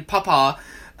because me and Papa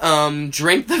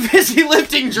drank the fizzy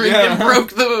lifting drink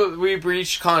and we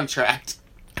breached contract.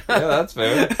 Yeah, that's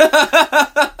fair.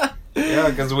 Yeah,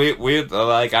 because we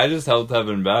I just held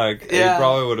Tevin back. Yeah. He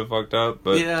probably would have fucked up,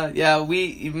 but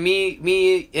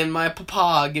me and my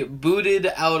papa get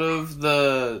booted out of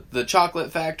the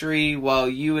chocolate factory while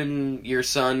you and your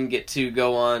son get to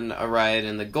go on a ride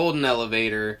in the golden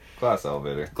elevator. Glass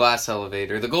elevator.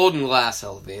 The golden glass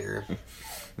elevator.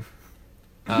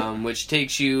 Which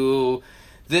takes you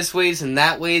this ways and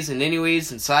that ways and any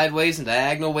ways and sideways and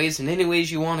diagonal ways and any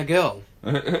ways you want to go.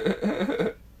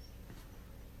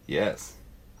 Yes.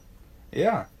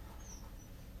 Yeah.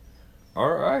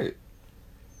 Alright.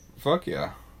 Fuck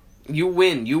yeah. You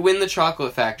win the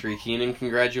chocolate factory, Keenan.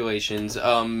 Congratulations.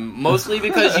 Mostly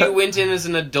because you went in as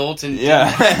an adult and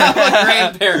didn't have a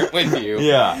grandparent with you.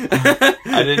 Yeah.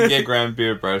 I didn't get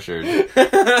grandpeer pressured.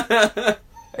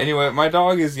 Anyway, my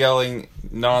dog is yelling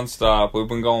nonstop. We've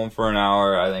been going for an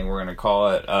hour. I think we're gonna call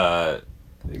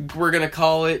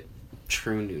it,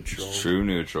 True Neutral. True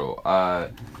Neutral.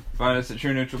 Find us at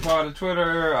True Neutral Pod on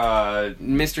Twitter.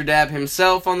 Mr. Dab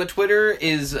himself on the Twitter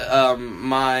is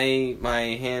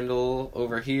my handle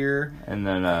over here. And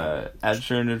then at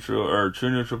True Neutral or True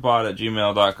Neutral Pod at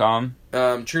gmail.com.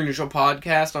 True Neutral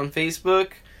Podcast on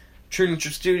Facebook. True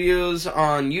Neutral Studios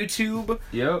on YouTube.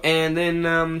 Yep. And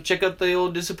then check out the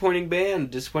old Disappointing Band,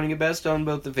 Disappointing at Best, on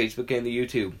both the Facebook and the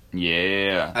YouTube.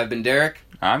 Yeah. I've been Derek.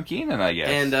 I'm Keenan, I guess.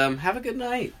 And have a good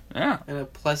night. Yeah. And a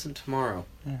pleasant tomorrow.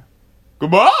 Yeah.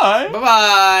 Goodbye!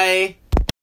 Bye-bye!